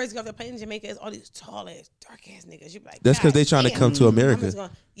 When you first go off the plane in Jamaica, it's all these tall ass, dark ass niggas. You be like, That's because God they trying to damn. come to I'm America. just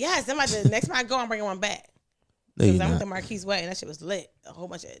going, yes, I'm about to, next time I go, I'm bringing one back. No, Because you're I went not. to Marquise Way and that shit was lit. A whole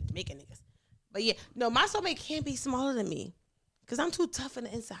bunch of Jamaican niggas. But yeah, no, my soulmate can't be smaller than me. Because I'm too tough in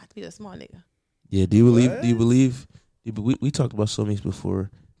the inside to be a small nigga. Yeah. Do you believe? What? Do you believe? We talked about soulmates before.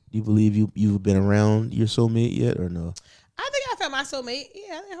 Do you believe you've been around your soulmate yet or no? I think I found my soulmate.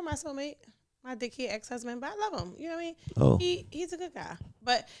 Yeah, I think I found my soulmate. My dickhead ex-husband, but I love him. You know what I mean? Oh. He's a good guy.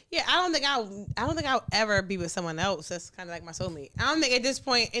 But yeah, I don't think I'll ever be with someone else that's kind of like my soulmate. I don't think at this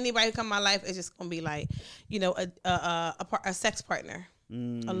point anybody who come in my life is just gonna be like, a sex partner,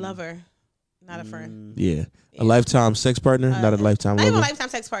 a lover, not a friend. Yeah. A lifetime sex partner, not a lifetime not lover. Even a lifetime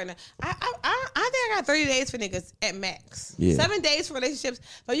sex partner. I think I got 30 days for niggas at max. Yeah. 7 days for relationships.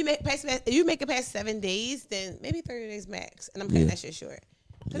 But you make it past 7 days, then maybe 30 days max, and I'm cutting that shit short.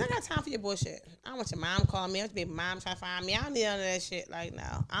 Cause I got time for your bullshit. I don't want your mom calling me. I want your baby mom trying to find me. I don't need none of that shit. Like,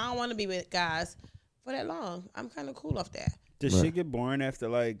 no, I don't want to be with guys for that long. I'm kind of cool off that. Does shit get boring after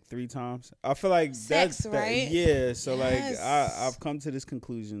like 3 times? I feel like Sex, right? Yeah. So like I've come to this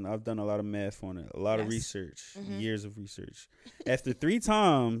conclusion. I've done a lot of math on it, a lot of research, years of research. After 3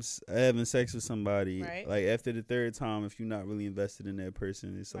 times having sex with somebody, like after the 3rd time, if you're not really invested in that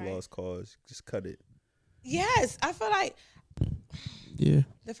person, it's a lost cause. Just cut it. Yes, I feel like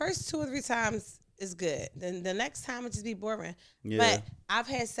the first 2 or 3 times is good. Then the next time it just be boring. Yeah. But I've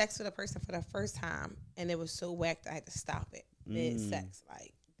had sex with a person for the first time, and it was so whacked I had to stop it mid sex.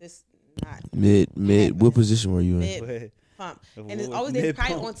 Like this, not mid. What position were you in? Mid pump, and it's always they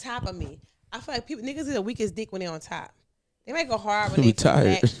probably on top of me. I feel like niggas is the weakest dick when they're on top. They might go hard when they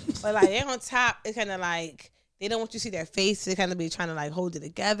tired, back, but like they're on top. It's kind of like they don't want you to see their face. They kind of be trying to like hold it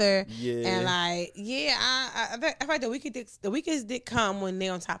together. Yeah, and like I feel like the weakest dick come when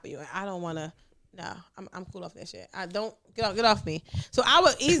they're on top of you. And I don't want to. No, I'm cool off that shit. I don't get off me. So I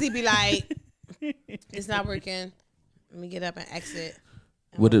would easily be like, it's not working. Let me get up and exit.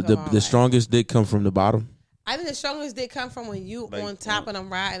 Would the strongest dick come from the bottom? I think the strongest dick come from when you like, on top of them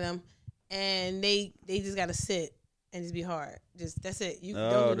riding them, and they just gotta sit and just be hard. Just that's it. You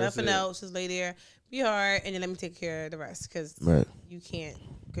don't do nothing else. Just lay there, be hard, and then let me take care of the rest because you can't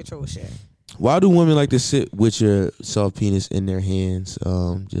control shit. Why do women like to sit with your soft penis in their hands,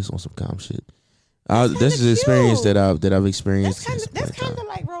 just on some calm shit? This is an experience that I've experienced. That's kind of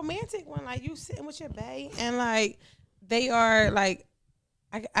like romantic when like you sitting with your bae and like they are like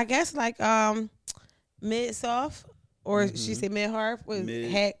I guess like mid soft or she said mid hard with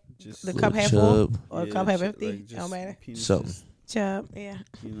the cup half full or the cup half empty. Like don't matter. So chub, yeah.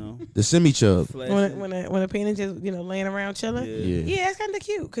 You know the semi chub when a penis just laying around chilling. Yeah, it's kind of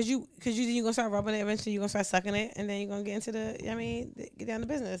cute because you gonna start rubbing it eventually. You are gonna start sucking it and then you're gonna get into get down to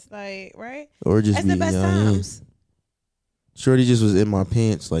business like right. Or just that's the best times. Shorty just was in my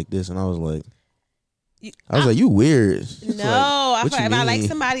pants like this and I was like. You weird. No, like, if I like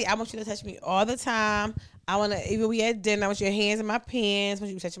somebody, I want you to touch me all the time. I want to, even we at dinner, I want your hands in my pants. I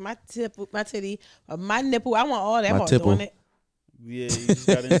want you touching my titty, or my nipple. I want all that. I'm doing it. Yeah, you just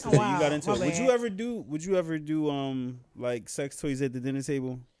got into it. You got into it. Would you ever do like sex toys at the dinner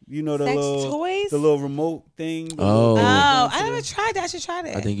table? You know the little remote thing. I never tried that. I should try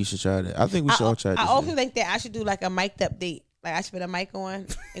that. I think you should try that. I think we should all try that. I also think that I should do like a mic'd up date. Like I should put a mic on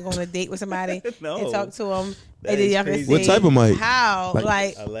and go on a date with somebody and talk to them. And then y'all can what type of mic? How?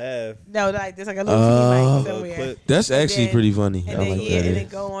 Like I laugh. No, like there's like a little mic somewhere. That's actually pretty funny. And then and then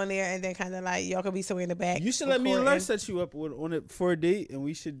go on there and then kind of like y'all could be somewhere in the back. You should let me and Lur set you up on it for a date, and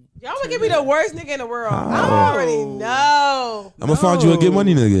we should. Y'all would give me the worst nigga in the world. I already know. I'm gonna find you a good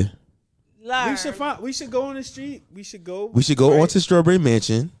money nigga. We should go on the street. We should go onto Strawberry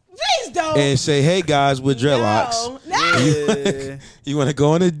Mansion. Please don't. And say, hey guys with dreadlocks. No. You want to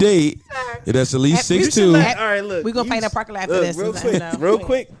go on a date? That's at least 6'2". All right, look. We're going to find a parking lot after this. Real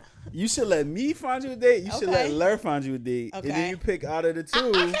quick. You should let me find you a date. You should let Lur find you a date. Okay. And then you pick out of the 2.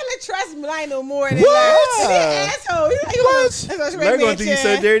 I kind of trust Lionel more than Lur. He's an asshole. He's like, Lur going to think you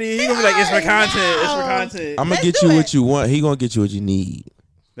so dirty. He going to be like, it's for content. It's for content. I'm going to get you what you want. He going to get you what you need.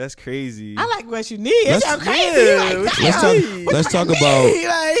 That's crazy. I like what you need. It's crazy. Let's talk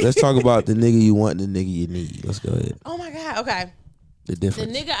about the nigga you want and the nigga you need. Let's go ahead. Oh my God. Okay. The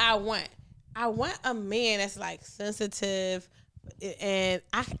difference. The nigga I want a man that's like sensitive, and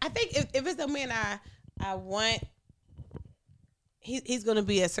I think if it's the man I want, he's gonna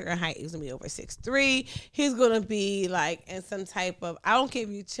be a certain height. He's gonna be over 6'3". He's gonna be like in some type of, I don't care if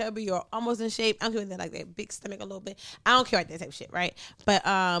you chubby or almost in shape. I don't care if they're like that big stomach a little bit. I don't care about that type of shit, right? But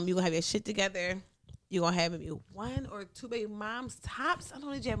you're gonna have your shit together. You're gonna have maybe 1 or 2 baby moms tops. I don't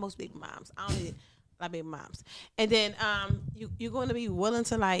need you to have most baby moms. I don't need a lot of baby moms. And then you're gonna be willing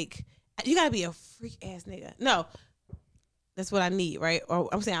to like, you gotta be a freak ass nigga. No. That's what I need, right? Or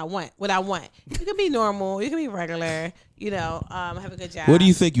I'm saying I want what I want. You can be normal. You can be regular. Have a good job. What do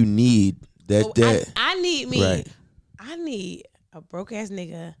you think you need? I need me. Right. I need a broke ass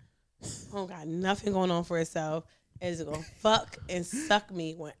nigga who don't got nothing going on for himself is gonna fuck and suck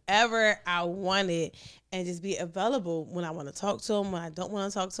me whenever I want it, and just be available when I want to talk to him, when I don't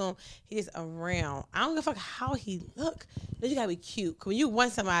want to talk to him. He's around. I don't give a fuck how he look. You gotta be cute. Cause when you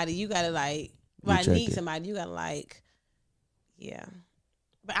want somebody, you gotta like. When I need somebody, you gotta like. Yeah,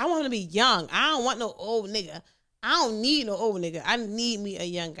 but I want him to be young. I don't want no old nigga. I don't need no old nigga. I need me a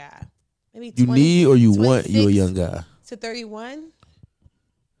young guy. Maybe 20, you need or you want you a young guy to 31.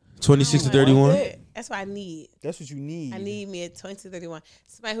 26 to 31. That's what I need. That's what you need. I need me a 20 to 31.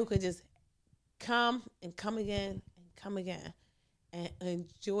 Somebody who could just come and come again and come again, and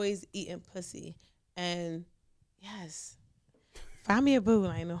enjoys eating pussy. And yes, find me a boo.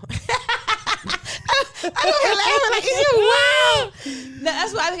 I know. I don't like, is you wild? No,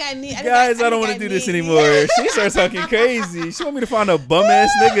 that's what I think I need. Guys, I don't want to do this anymore. She starts talking crazy. She want me to find a bum ass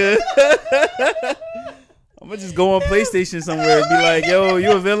nigga. I'm gonna just go on PlayStation somewhere and be like, "Yo,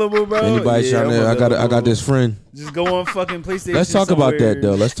 you available, bro?" Anybody trying to? I got this friend. Just go on fucking PlayStation. Let's talk somewhere. about that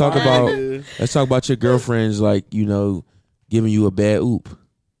though. Let's talk about your girlfriends, like, you know, giving you a bad oop.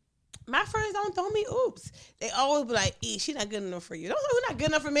 My friends don't throw me oops. They always be like, she not good enough for you. Don't know who's not good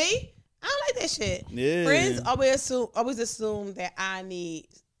enough for me. I don't like that shit. Yeah. Friends always assume that I need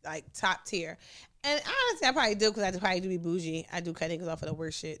like top tier. And honestly, I probably do, because I probably do be bougie. I do cut niggas off of the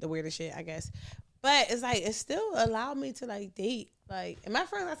worst shit, the weirdest shit, I guess. But it's like, it still allowed me to like date. Like, and my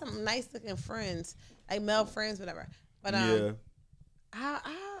friends got some nice looking friends, like male friends, whatever. But I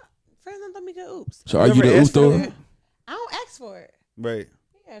friends don't throw me good oops. So are you the oop thrower? I don't ask for it. Right.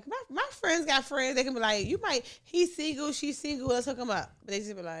 Yeah, my friends got friends. They can be like, he's single, she's single, let's hook him up. But they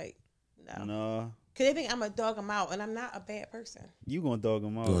just be like, no. Because they think I'm going to dog him out, and I'm not a bad person. You going to dog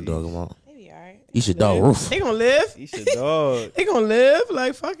him out. You going to dog him out. They be all right. You should dog roof. They going to live. You should dog. They going to live.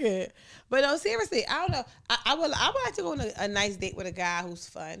 Like, fuck it. But no, seriously, I don't know. I would like to go on a nice date with a guy who's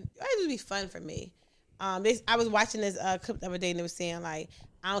fun. It would be fun for me. I was watching this clip the other day, and they were saying, like,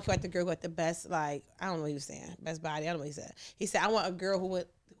 I don't care about the girl who got the best, like, I don't know what he was saying, best body. I don't know what he said. He said, I want a girl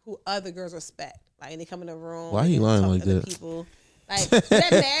who other girls respect. Like, and they come in the room. Why he lying like that? People. Like, does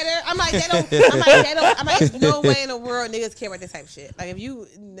that matter? I'm like, there's no way in the world niggas care about this type of shit. Like, if you,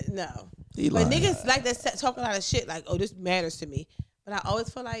 no. But niggas like to talk a lot of shit, like, oh, this matters to me. But I always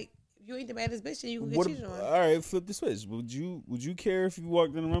feel like, if you ain't the baddest bitch, then you can get cheated on. All right, flip the switch. Would you care if you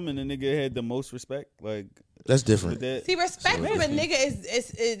walked in the room and the nigga had the most respect? Like, that's different. See, respect from a nigga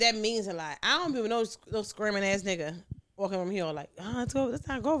is that means a lot. I don't be no screaming ass nigga walking from here like, let's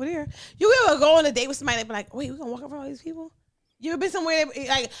not go over there. You ever go on a date with somebody and be like, wait, we gonna walk over all these people? You ever been somewhere that,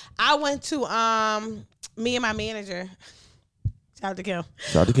 like, I went to me and my manager. Shout out to Kim.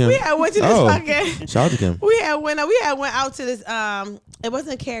 We had went to this fucking. Shout out to Kim. We had went out to this. It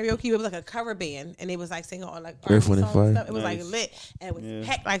wasn't karaoke. It was like a cover band, and it was like singing all like Earth, Wind, and Fire. Stuff. It was like lit, and it was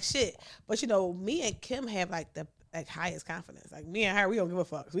packed like shit. But you know, me and Kim have like the highest confidence. Like, me and her, we don't give a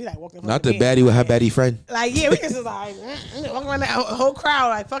fuck. We like walking. Not the baddie with her baddie friend. Like, yeah, we just like walking around the whole crowd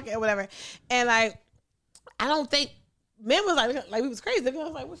like fuck it or whatever. And like, I don't think men was like we was crazy. I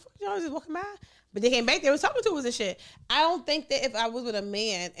was like, what the fuck, y'all just walking by? But they came back there, was talking to us and shit. I don't think that if I was with a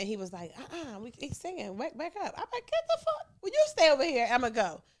man and he was like, we keep singing, back up. I'm like, get the fuck. Well, you stay over here, I'm going to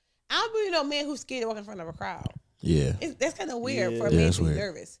go. I don't believe no man who's scared to walk in front of a crowd. Yeah. That's kind of weird for a man to be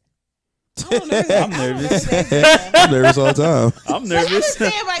nervous. I'm nervous. I'm nervous all the time. I'm nervous.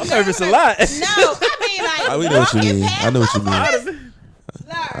 I'm nervous a lot. No, I mean, like, we know what you mean. I know what you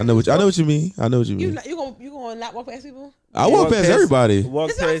mean. I know what you mean. You gonna not walk past people? I walk past everybody. Walk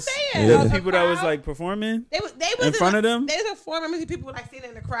past the people that was like performing. They was in front of them. They was performing. People were like sitting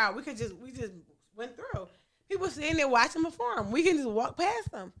in the crowd. We just went through. People sitting there watching perform. We can just walk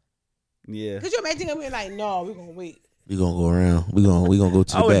past them. Yeah. Could you imagine them being like, no, we're gonna wait. We gonna go around. We gonna go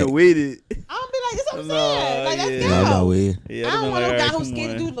to the back. I wouldn't have waited. I don't be like, this what I'm saying. Like, let's go. No, I'm not waiting. Yeah, I don't want no guy who's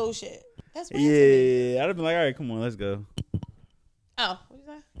scared to do little shit. That's weird. Yeah, I'd have been like, all right, come on, let's go. Oh, what you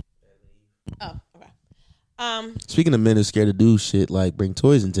say? Oh, okay. Speaking of men who scared to do shit, like bring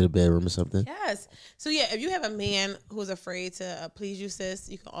toys into the bedroom or something. Yes. So yeah, if you have a man who's afraid to please you, sis,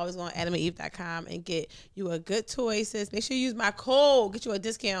 you can always go on adamandeve.com and get you a good toy, sis. Make sure you use my code. Get you a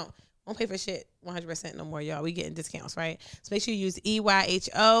discount. Won't pay for shit 100% no more, y'all. We getting discounts, right? So make sure you use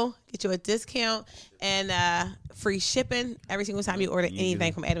EYHO. Get you a discount and free shipping every single time you order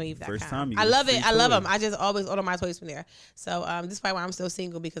anything from adamandeve.com. First time I love it. I love them. I just always order my toys from there. So this is probably why I'm still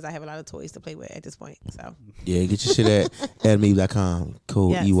single, because I have a lot of toys to play with at this point. So yeah, get your shit at adamandeve.com.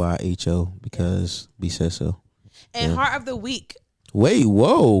 Code EYHO because we said so. And Heart of the Week. Wait,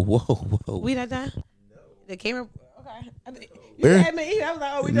 whoa. We not done? No. The camera. Okay. You had me. I was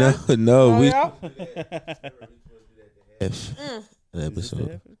like, oh, we done? No, we. The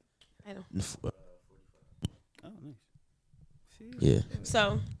episode. I know. Yeah.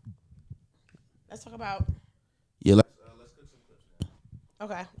 So let's talk about. Yeah. Let's cook some clips.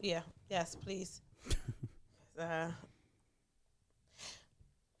 Okay. Yeah. Yes, please. I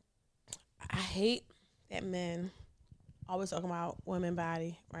hate that men always talking about women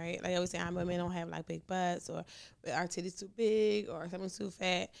body, right? Like I always say, women don't have like big butts or our titties too big or something's too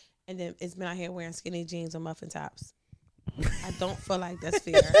fat, and then it's men out here wearing skinny jeans or muffin tops. I don't feel like that's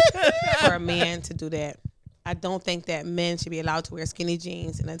fair for a man to do that. I don't think that men should be allowed to wear skinny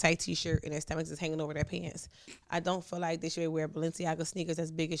jeans and a tight t-shirt and their stomachs is hanging over their pants. I don't feel like they should wear Balenciaga sneakers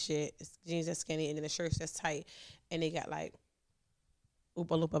that's big as shit, jeans that's skinny, and then the shirts that's tight, and they got like Oopa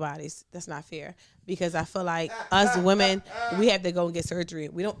Loopa bodies. That's not fair because I feel like us women, we have to go and get surgery.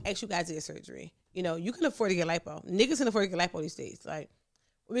 We don't ask you guys to get surgery. You know, you can afford to get lipo. Niggas can afford to get lipo these days. Like,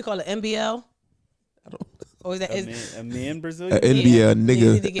 what we call it, MBL? Or is that a man Brazilian? NBL nigga.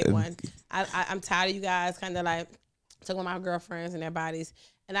 You need to get one. I'm tired of you guys kind of like talking about girlfriends and their bodies.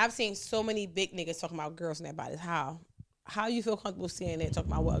 And I've seen so many big niggas talking about girls and their bodies. How you feel comfortable seeing it,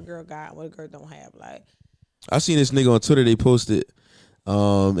 talking about what a girl got and what a girl don't have? Like, I seen this nigga on Twitter. They posted,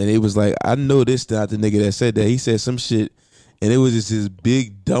 and it was like, I know this not the nigga that said that. He said some shit, and it was just this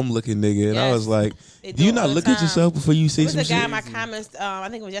big dumb looking nigga, and I was like, do you not look at yourself before you say some shit? There was a guy in my comments, I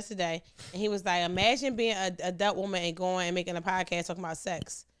think it was yesterday, and he was like, imagine being a adult woman and going and making a podcast talking about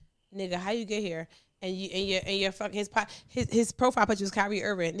sex. Nigga, how you get here? And your fucking his profile picture is Kyrie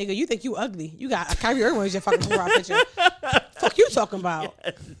Irving. Nigga, you think you ugly. You got Kyrie Irving as your fucking profile picture. Fuck you talking about?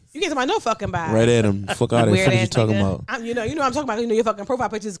 Yes. You can't talk about no fucking body. Right at him. Fuck out of here. Fuck you talking about? You know what I'm talking about. You know your fucking profile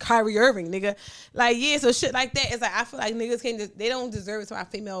picture is Kyrie Irving, nigga. Like, yeah, so shit like that. It's like I feel like niggas they don't deserve it to our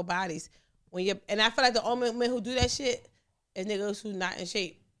female bodies. And I feel like the only men who do that shit is niggas who not in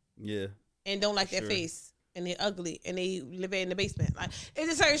shape. Yeah. And don't like their face. And they ugly, and they live in the basement. Like, it's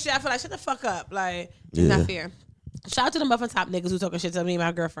just certain shit. I feel like, shut the fuck up. Like, it's not fair. Shout out to the muffin top niggas who talking shit to me and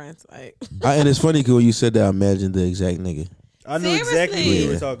my girlfriends. Like, and it's funny because when you said that, I imagined the exact nigga. I know exactly what you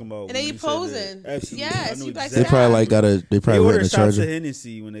were talking about. And they posing. Absolutely. Yes, you They probably like they probably order the shots charger. of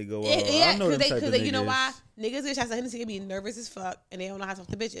Hennessy when they go out. Yeah, I know because you know why? Niggas get shots of Hennessy, they be nervous as fuck, and they don't know how to talk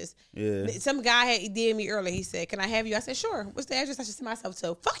to bitches. Yeah. Some guy had DM'd me earlier. He said, "Can I have you?" I said, "Sure." What's the address I should send myself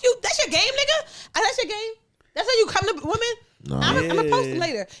to? Fuck you. That's your game, nigga. That's your game. That's how you come to women. No. I'm gonna post it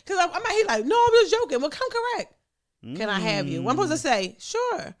later because I'm he like, no, I'm just joking. Well, come correct. Can I have you? What I'm supposed to say?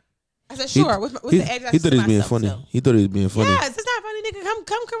 Sure. I said, sure. What's the address? He thought he was being funny. He thought he was being funny. Yes, it's not funny, nigga.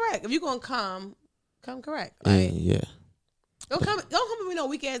 Come correct. If you gonna come correct. Like, yeah. Don't come with no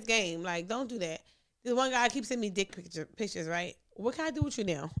weak ass game. Like, don't do that. This one guy keeps sending me dick pictures, right? What can I do with you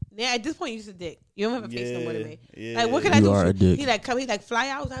now? Now at this point, you just a dick. You don't have a face no more than me. Yeah. Like, what can I do with you? He like fly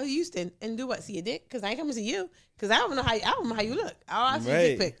out to Houston and do what? See a dick? Because I ain't coming to see you. Because I don't know how you look. I see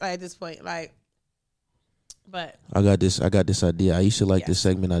a dick pic at this point. Like, but I got this idea. I used to like this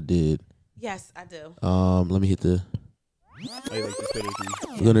segment I did. Yes, I do. Let me hit the.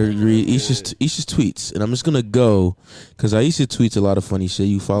 I'm gonna read Isha's tweets, and I'm just gonna go because Aisha tweets a lot of funny shit.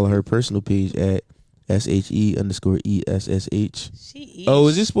 You follow her personal page at SHE_ESSH. Oh,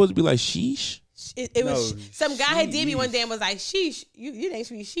 is this supposed to be like sheesh? It was some guy had did me one day and was like, sheesh, you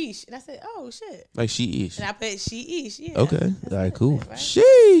named me sheesh. And I said, oh shit. Like she-ish. And I put she-ish, yeah. Okay. All right, cool. Right?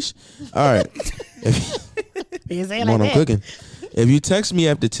 Sheesh. All right. You say it like I'm that. cooking. If you text me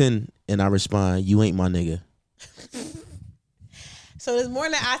after 10 and I respond, you ain't my nigga. So this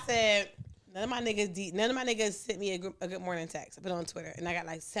morning I said, none of my niggas sent me a good morning text. I put it on Twitter, and I got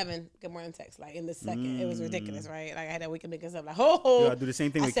like 7 good morning texts. Like in the second, it was ridiculous, right? Like I had to wake niggas up, like ho. I do the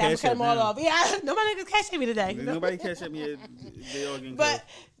same thing with Cash App. I cut them all now. off. Yeah, nobody niggas cash me today. Nobody cash at me. They all getting but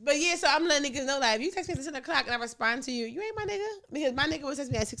yeah, so I'm letting niggas know that if you text me at 10 o'clock and I respond to you, you ain't my nigga, because my nigga would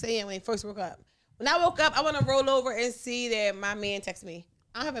text me at 6 a.m. when he first woke up. When I woke up, I want to roll over and see that my man texts me.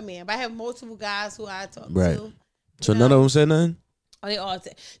 I don't have a man, but I have multiple guys who I talk to. So none of them said nothing? Oh, they all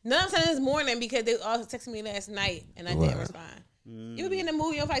none of them said this morning because they all texted me last night and I didn't respond. You be in the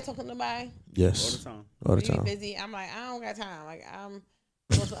mood, you don't like talking to nobody? Yes. All the time. You busy? I'm like, I don't got time. Like, I'm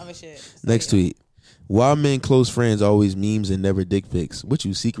doing some other shit. So, Next tweet. Why men close friends always memes and never dick pics? What,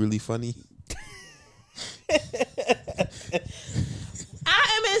 you secretly funny?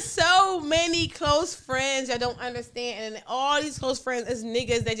 I am in so many close friends I don't understand, and all these close friends is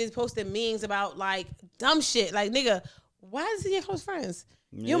niggas that just posted memes about like dumb shit. Like, nigga, why is it your close friends?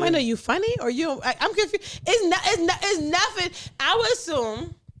 Yeah. You might know you funny or you don't. I'm confused. It's nothing. I would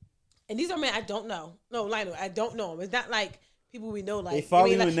assume, and these are men I don't know. No, Lionel, I don't know them. It's not like people we know. Like they follow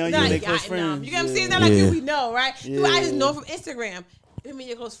you and know you're their close friends. You get what I'm saying? It's not like people we know, right? People I just know from Instagram. I mean,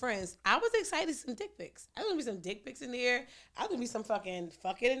 your close friends. I was excited to see some dick pics. I was gonna be some dick pics in there. I was gonna be some fucking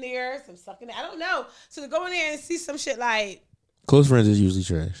in there, some sucking. I don't know. So to go in there and see some shit like Close friends is usually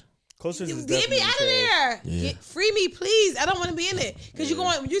trash. Close friends is Get me out of trash. there. Yeah. Free me, please. I don't want to be in it. Because you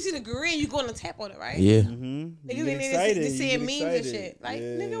going, when you see the green, you going to tap on it, right? Yeah. Mm-hmm. Niggas ain't excited. Just seeing memes and shit. Like,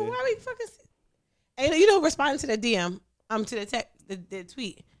 nigga, why we fucking... And you know, responding to the DM, to the text, the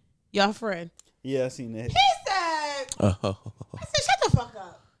tweet, y'all friend. Yeah, I seen that. He said, Oh. I said, shut the fuck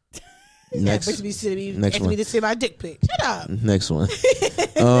up. Next, Bitch be sitting me, next asking me to see my dick pic. Shut up. next one.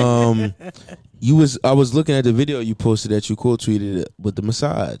 I was looking at the video you posted that you quote tweeted with the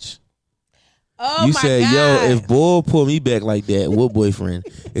massage. Oh You my said, God. "Yo, if boy pull me back like that, what boyfriend?"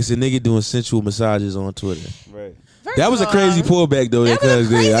 It's a nigga doing sensual massages on Twitter. Right. First That was a of crazy all, pullback though. That That was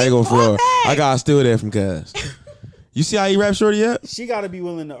a cuz I ain't crazy gonna fraud. pullback. I gotta steal that from cuz. You see how he rap shorty up? She got to be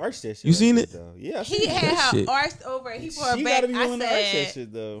willing to arch that shit. You seen it? Though. Yeah, I He seen it. had her shit. arched over and he put her She back. got to be I willing to arch that said,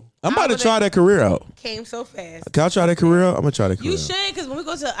 shit though. I'm about to would've- try that career out. came so fast. Can I try that career out? I'm gonna try that career You out. should, because when we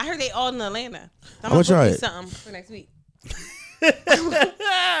go to, I heard they all in Atlanta. I'ma try book me it. something for next week.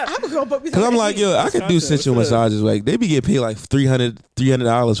 I'm gonna go book me Cause something I'm next like, week. yo, I could do What's sensual up? massages. Like they be getting paid like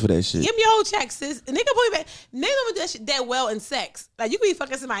 $300 for that shit. Give me your whole check, sis. And they can pull you back. They don't do that shit that well in sex. Like you can be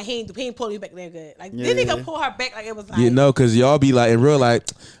fucking somebody, he ain't pulling you back that good. Like Yeah. then they can pull her back like it was like, You know, cause y'all be like in real like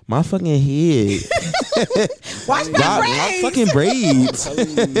my fucking head, watch my my braids. fucking braids.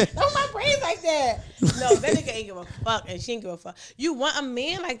 Don't my braids like that. No, that nigga ain't give a fuck, and she ain't give a fuck. You want a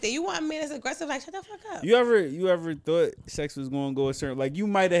man like that? You want a man that's aggressive? Like shut the fuck up. You ever thought sex was going to go a certain, like you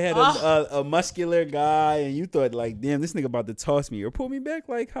might have had a muscular guy and you thought like, damn, this nigga about to toss me or pull me back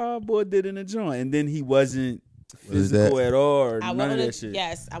like how a boy did in the joint, and then he wasn't is physical that? at all or I none went of on that shit.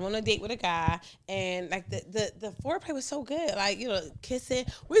 Yes, I went on a date with a guy, and like the foreplay was so good. Like you know, kissing.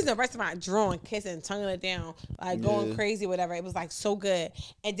 We was in a restaurant, drawing, kissing, tonguing it down, like going Yeah. crazy, whatever. It was like so good.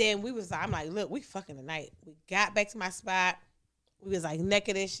 And then I'm like, look, we fucking tonight. We got back to my spot. We was like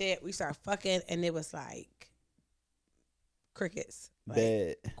naked and shit. We started fucking, and it was like crickets, like,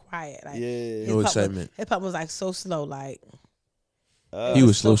 Bad. quiet. Like, Yeah. his No pump excitement. his pump was like so slow, like. He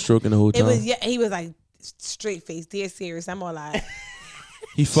was slow stroking the whole It time. was he was like straight face, dead serious. I'm all like,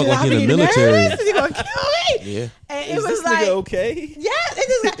 He fucked should like I he in be the military. nervous? Is he gonna kill me? Yeah. And it Is was this like, nigga okay?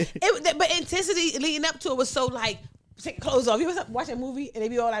 yeah, but intensity leading up to it was so like. Take clothes off. You ever watch a movie and they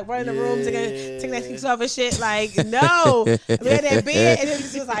be all like running the room, taking their sneakers off and shit. Like, no, we had that bed and it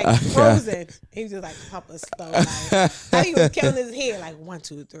was just like frozen. He was just like pumping slow. Like, how he was counting his head like 1,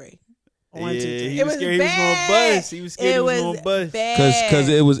 2, 3. 1, 2, 3. He was scared he was gonna bust. He was scared he was gonna bust. Cause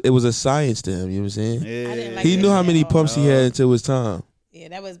it was a science to him. You know what I'm saying? Yeah. I didn't like He that knew how shit many at all. pumps he had until it was time. Yeah,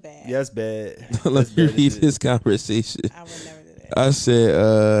 that was bad. Yeah, that's bad. Let me read this conversation. I would never do that. I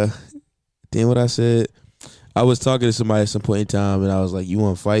said, damn what I said. I was talking to somebody at some point in time and I was like, you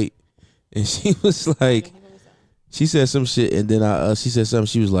want to fight? And she was like, she said some shit and then she said something.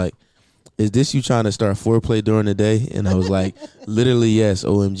 She was like, is this you trying to start foreplay during the day? And I was like, literally, yes,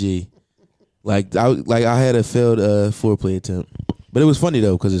 OMG. Like I had a failed foreplay attempt. But it was funny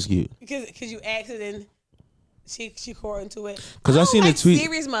though, because it's cute. Because you asked it and she caught into it. 'Cause I seen a like tweet-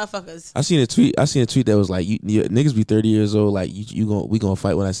 serious motherfuckers. I seen a tweet that was like, you niggas be 30 years old, like we gonna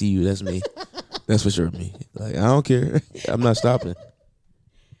fight when I see you. That's me. That's for sure me. Like I don't care. I'm not stopping.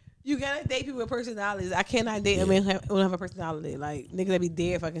 You gotta date people with personalities. I cannot date a man who don't have a personality. Like niggas that be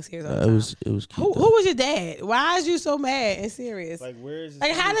dead fucking serious all the time. It was cute. Who was your dad? Why is you so mad and serious? Like, where is this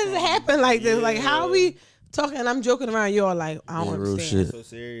Like, how coming does it from? happen like this? Like, how Yeah. we talking and I'm joking around? You're like, I don't Yeah, real understand. shit. So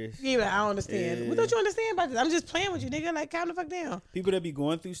serious. Yeah, like, I don't understand. Yeah. What don't you understand about this? I'm just playing with you, nigga. Like, calm the fuck down. People that be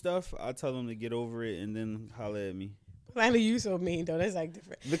going through stuff, I tell them to get over it and then holler at me. I know you so mean though. That's like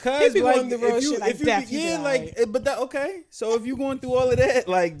different. Because People like, going through real if you, shit like if you, death, you yeah, be like, alright. but that okay. So if you going through all of that,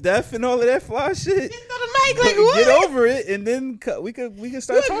 like death and all of that fly shit, Get on the mic, like what? get over it, and then we could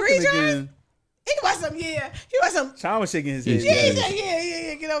start You agree, talking John? again. He was some yeah. He was some. Sean was shaking his head. Yeah, Yeah. he's like,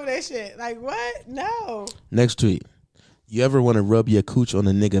 yeah. Get over that shit. Like what? No. Next tweet. You ever want to rub your cooch on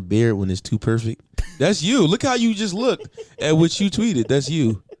a nigga beard when it's too perfect? That's you. Look how you just look at what you tweeted. That's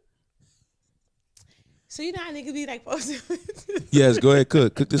you. So you know how niggas be like posting. Yes, go ahead,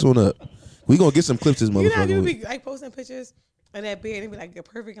 cook this one up. We gonna get some clips this You know how motherfucker. people with. be like posting pictures of that beard and be like the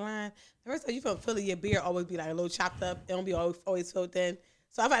perfect line. The first time you from Philly, your beard always be like a little chopped up. It don't be always so thin.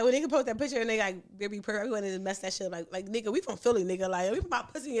 So I feel like when nigga post that picture and they like beard be perfect, everyone just mess that shit up. Like nigga, we from Philly, nigga. Like we put my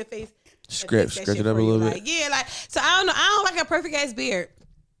pussy in your face. and Scratch fix that it shit up a for you. little Like, yeah, like so I don't know. I don't like a perfect ass beard.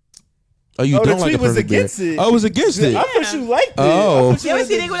 Oh, you Oh, the don't like a tweet was perfect beard. against it. Oh, it was against it. I thought you liked it. Oh. I thought You ever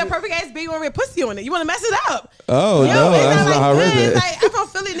see a liked nigga with a perfect ass beard wearing pussy on it? You want to mess it up? Oh Yo, no, it's that's not how I read good. that. Like I'm from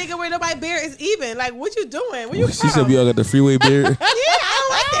Philly, nigga, where nobody beard is even. Like what you doing? Where you She from? said we all got the freeway beard. Yeah, I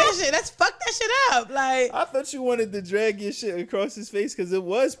don't like that shit. Let's fuck that shit up. Like, I thought you wanted to drag your shit across his face because it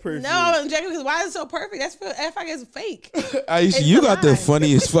was perfect. no, I'm dragging because why is it so perfect? That's like it's fake. Aisha, you got the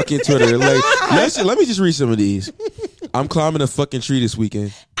funniest fucking Twitter. Like, let me just read some of these. I'm climbing a fucking tree this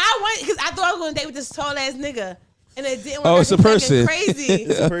weekend. Because I thought I was going to date with this tall ass nigga. And it didn't work. Oh, it's a person. Crazy.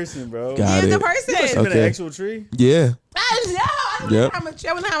 It's a person, bro. Got It's it. a person. It's been an actual tree. Yeah. I don't know how much.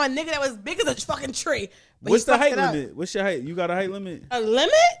 I want to have a nigga that was big as a fucking tree. But What's the height limit? What's your height? You got a height limit? A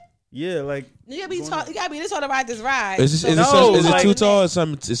limit? Yeah, like You gotta be tall. You gotta be this tall to ride this ride. Is it like- too tall? Or is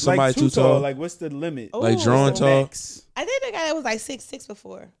somebody like too tall? Like what's the limit? Like Ooh. drawing tall? Max. I did a guy that was like 6'6"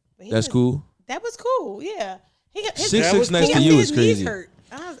 before. But That's cool. That was cool. Yeah. He got 6'6" next he to got you his is knees crazy. hurt.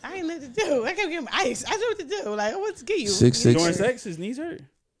 I ain't know what to do. I kept getting ice. I knew what to do. Like, what's to get you? 6'6". During sex, his knees hurt.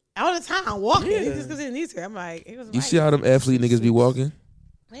 All the time, walking. Yeah. Just because his knees hurt. I'm like, it was. You see how them athlete niggas be walking?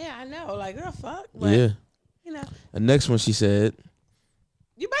 Yeah, I know. Like, girl, fuck. But, Yeah. You know, The next one she said,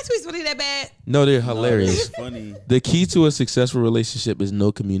 you my tweets really that bad? no, they're No, hilarious. it's funny. The key to a successful relationship is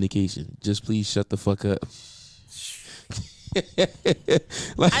no communication. Just please shut the fuck up.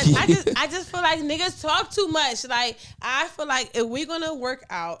 Like, I just feel like niggas talk too much. Like, I feel like if we're gonna work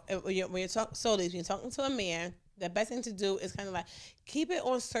out, when you're talking to a man, the best thing to do is kind of like keep it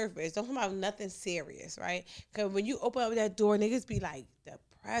on surface. Don't come out with nothing serious, right? Because when you open up that door, niggas be like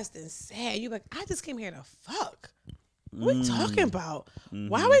depressed and sad. You like, I just came here to fuck. What we talking about?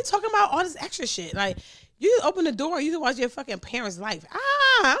 Why are we talking about all this extra shit? Like, you just open the door and you can watch your fucking parents' life.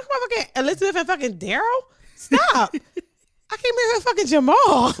 I'm fucking Elizabeth and fucking Daryl. Stop. I came here with fucking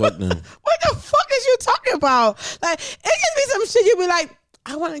Jamal. fuck them. What the fuck is you talking about? Like, it just be some shit you be like,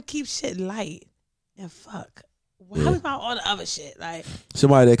 I want to keep shit light and fuck. Why we about all the other shit? Like,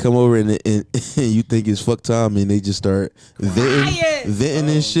 Somebody that come over and you think it's fuck time and they just start venting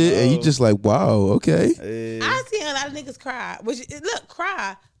and shit and you just like, wow, okay. I see a lot of niggas cry.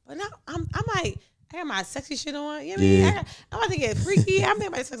 Cry. But now I'm like, I got my sexy shit on. You know what I mean? Yeah. I'm about to get freaky. I'm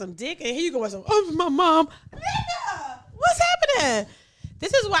about to suck some dick. And here you go with some, oh, my mom. Nigga, what's happening?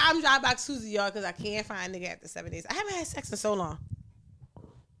 This is why I'm driving back Susie, y'all, because I can't find a nigga after 7 days. I haven't had sex in so long.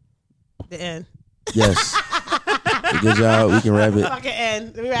 The end. Yes. Good job. We can wrap it. Fucking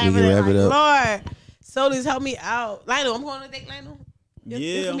end. We can wrap it up. Lord. Solis, help me out. Lionel, I'm going on a date, Lionel.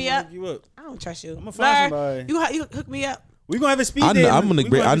 Yeah, I'm gonna hook you up. I don't trust you. I'm gonna find somebody. You hook me up. We gonna have a speed I date.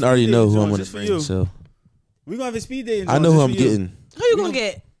 already know who I'm gonna bring. So We gonna have a speed date. I know who I'm getting. Who you gonna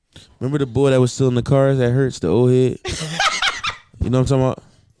get? Remember the boy that was still in the cars that hurts, the old head? You know what I'm talking about?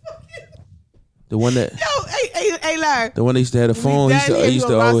 The one that Hey, Larry. the one that used to have the phone. He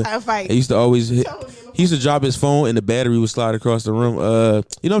used to always hit, he used to drop his phone and the battery would slide across the room.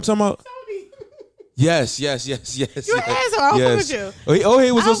 You know what I'm talking about? Yes. You an asshole. I don't fuck with you.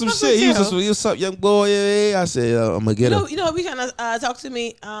 He was I on some don't fuck shit. with He was you. on some, what's up, young boy? Yeah. I said, I'm gonna get him. You know, we trying to talk to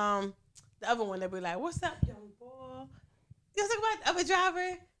me. The other one that be like, "What's up, young boy?" You talk about the other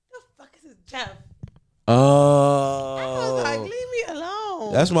driver. The fuck is this Jeff? I was like, Oh, leave me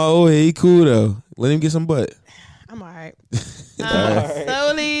alone. that's my old head. He cool though. Let him get some butt. I'm all right.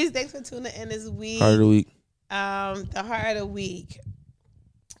 Solis, thanks for tuning in this week. Heart of the week. The heart of the week.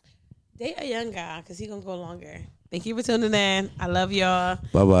 Date a young guy because he gonna go longer. Thank you for tuning in. I love y'all.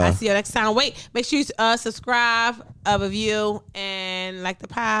 Bye-bye. I'll see you next time. Wait, make sure you subscribe, review, and like the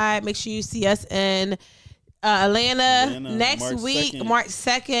pod. Make sure you see us in Atlanta next week, March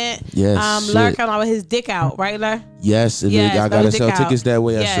 2nd. Yes. Larry coming out with his dick out, right, Larry? Yes. If Yes, I gotta dick sell out. tickets that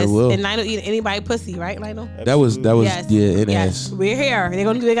way, I Yes. sure will. And Lionel eating anybody pussy, right, Lionel? That was Yes. yeah, in ass. We're here. They're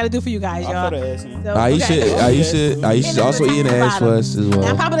gonna do what they gotta do for you guys, I y'all. put an ass in. So, Aisha's also eating ass for us as And I'm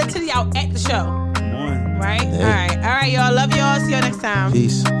well. popping a titty out at the show. One. Right? Hey. All right, y'all. Love y'all. See y'all next time.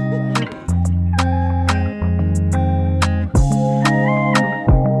 Peace.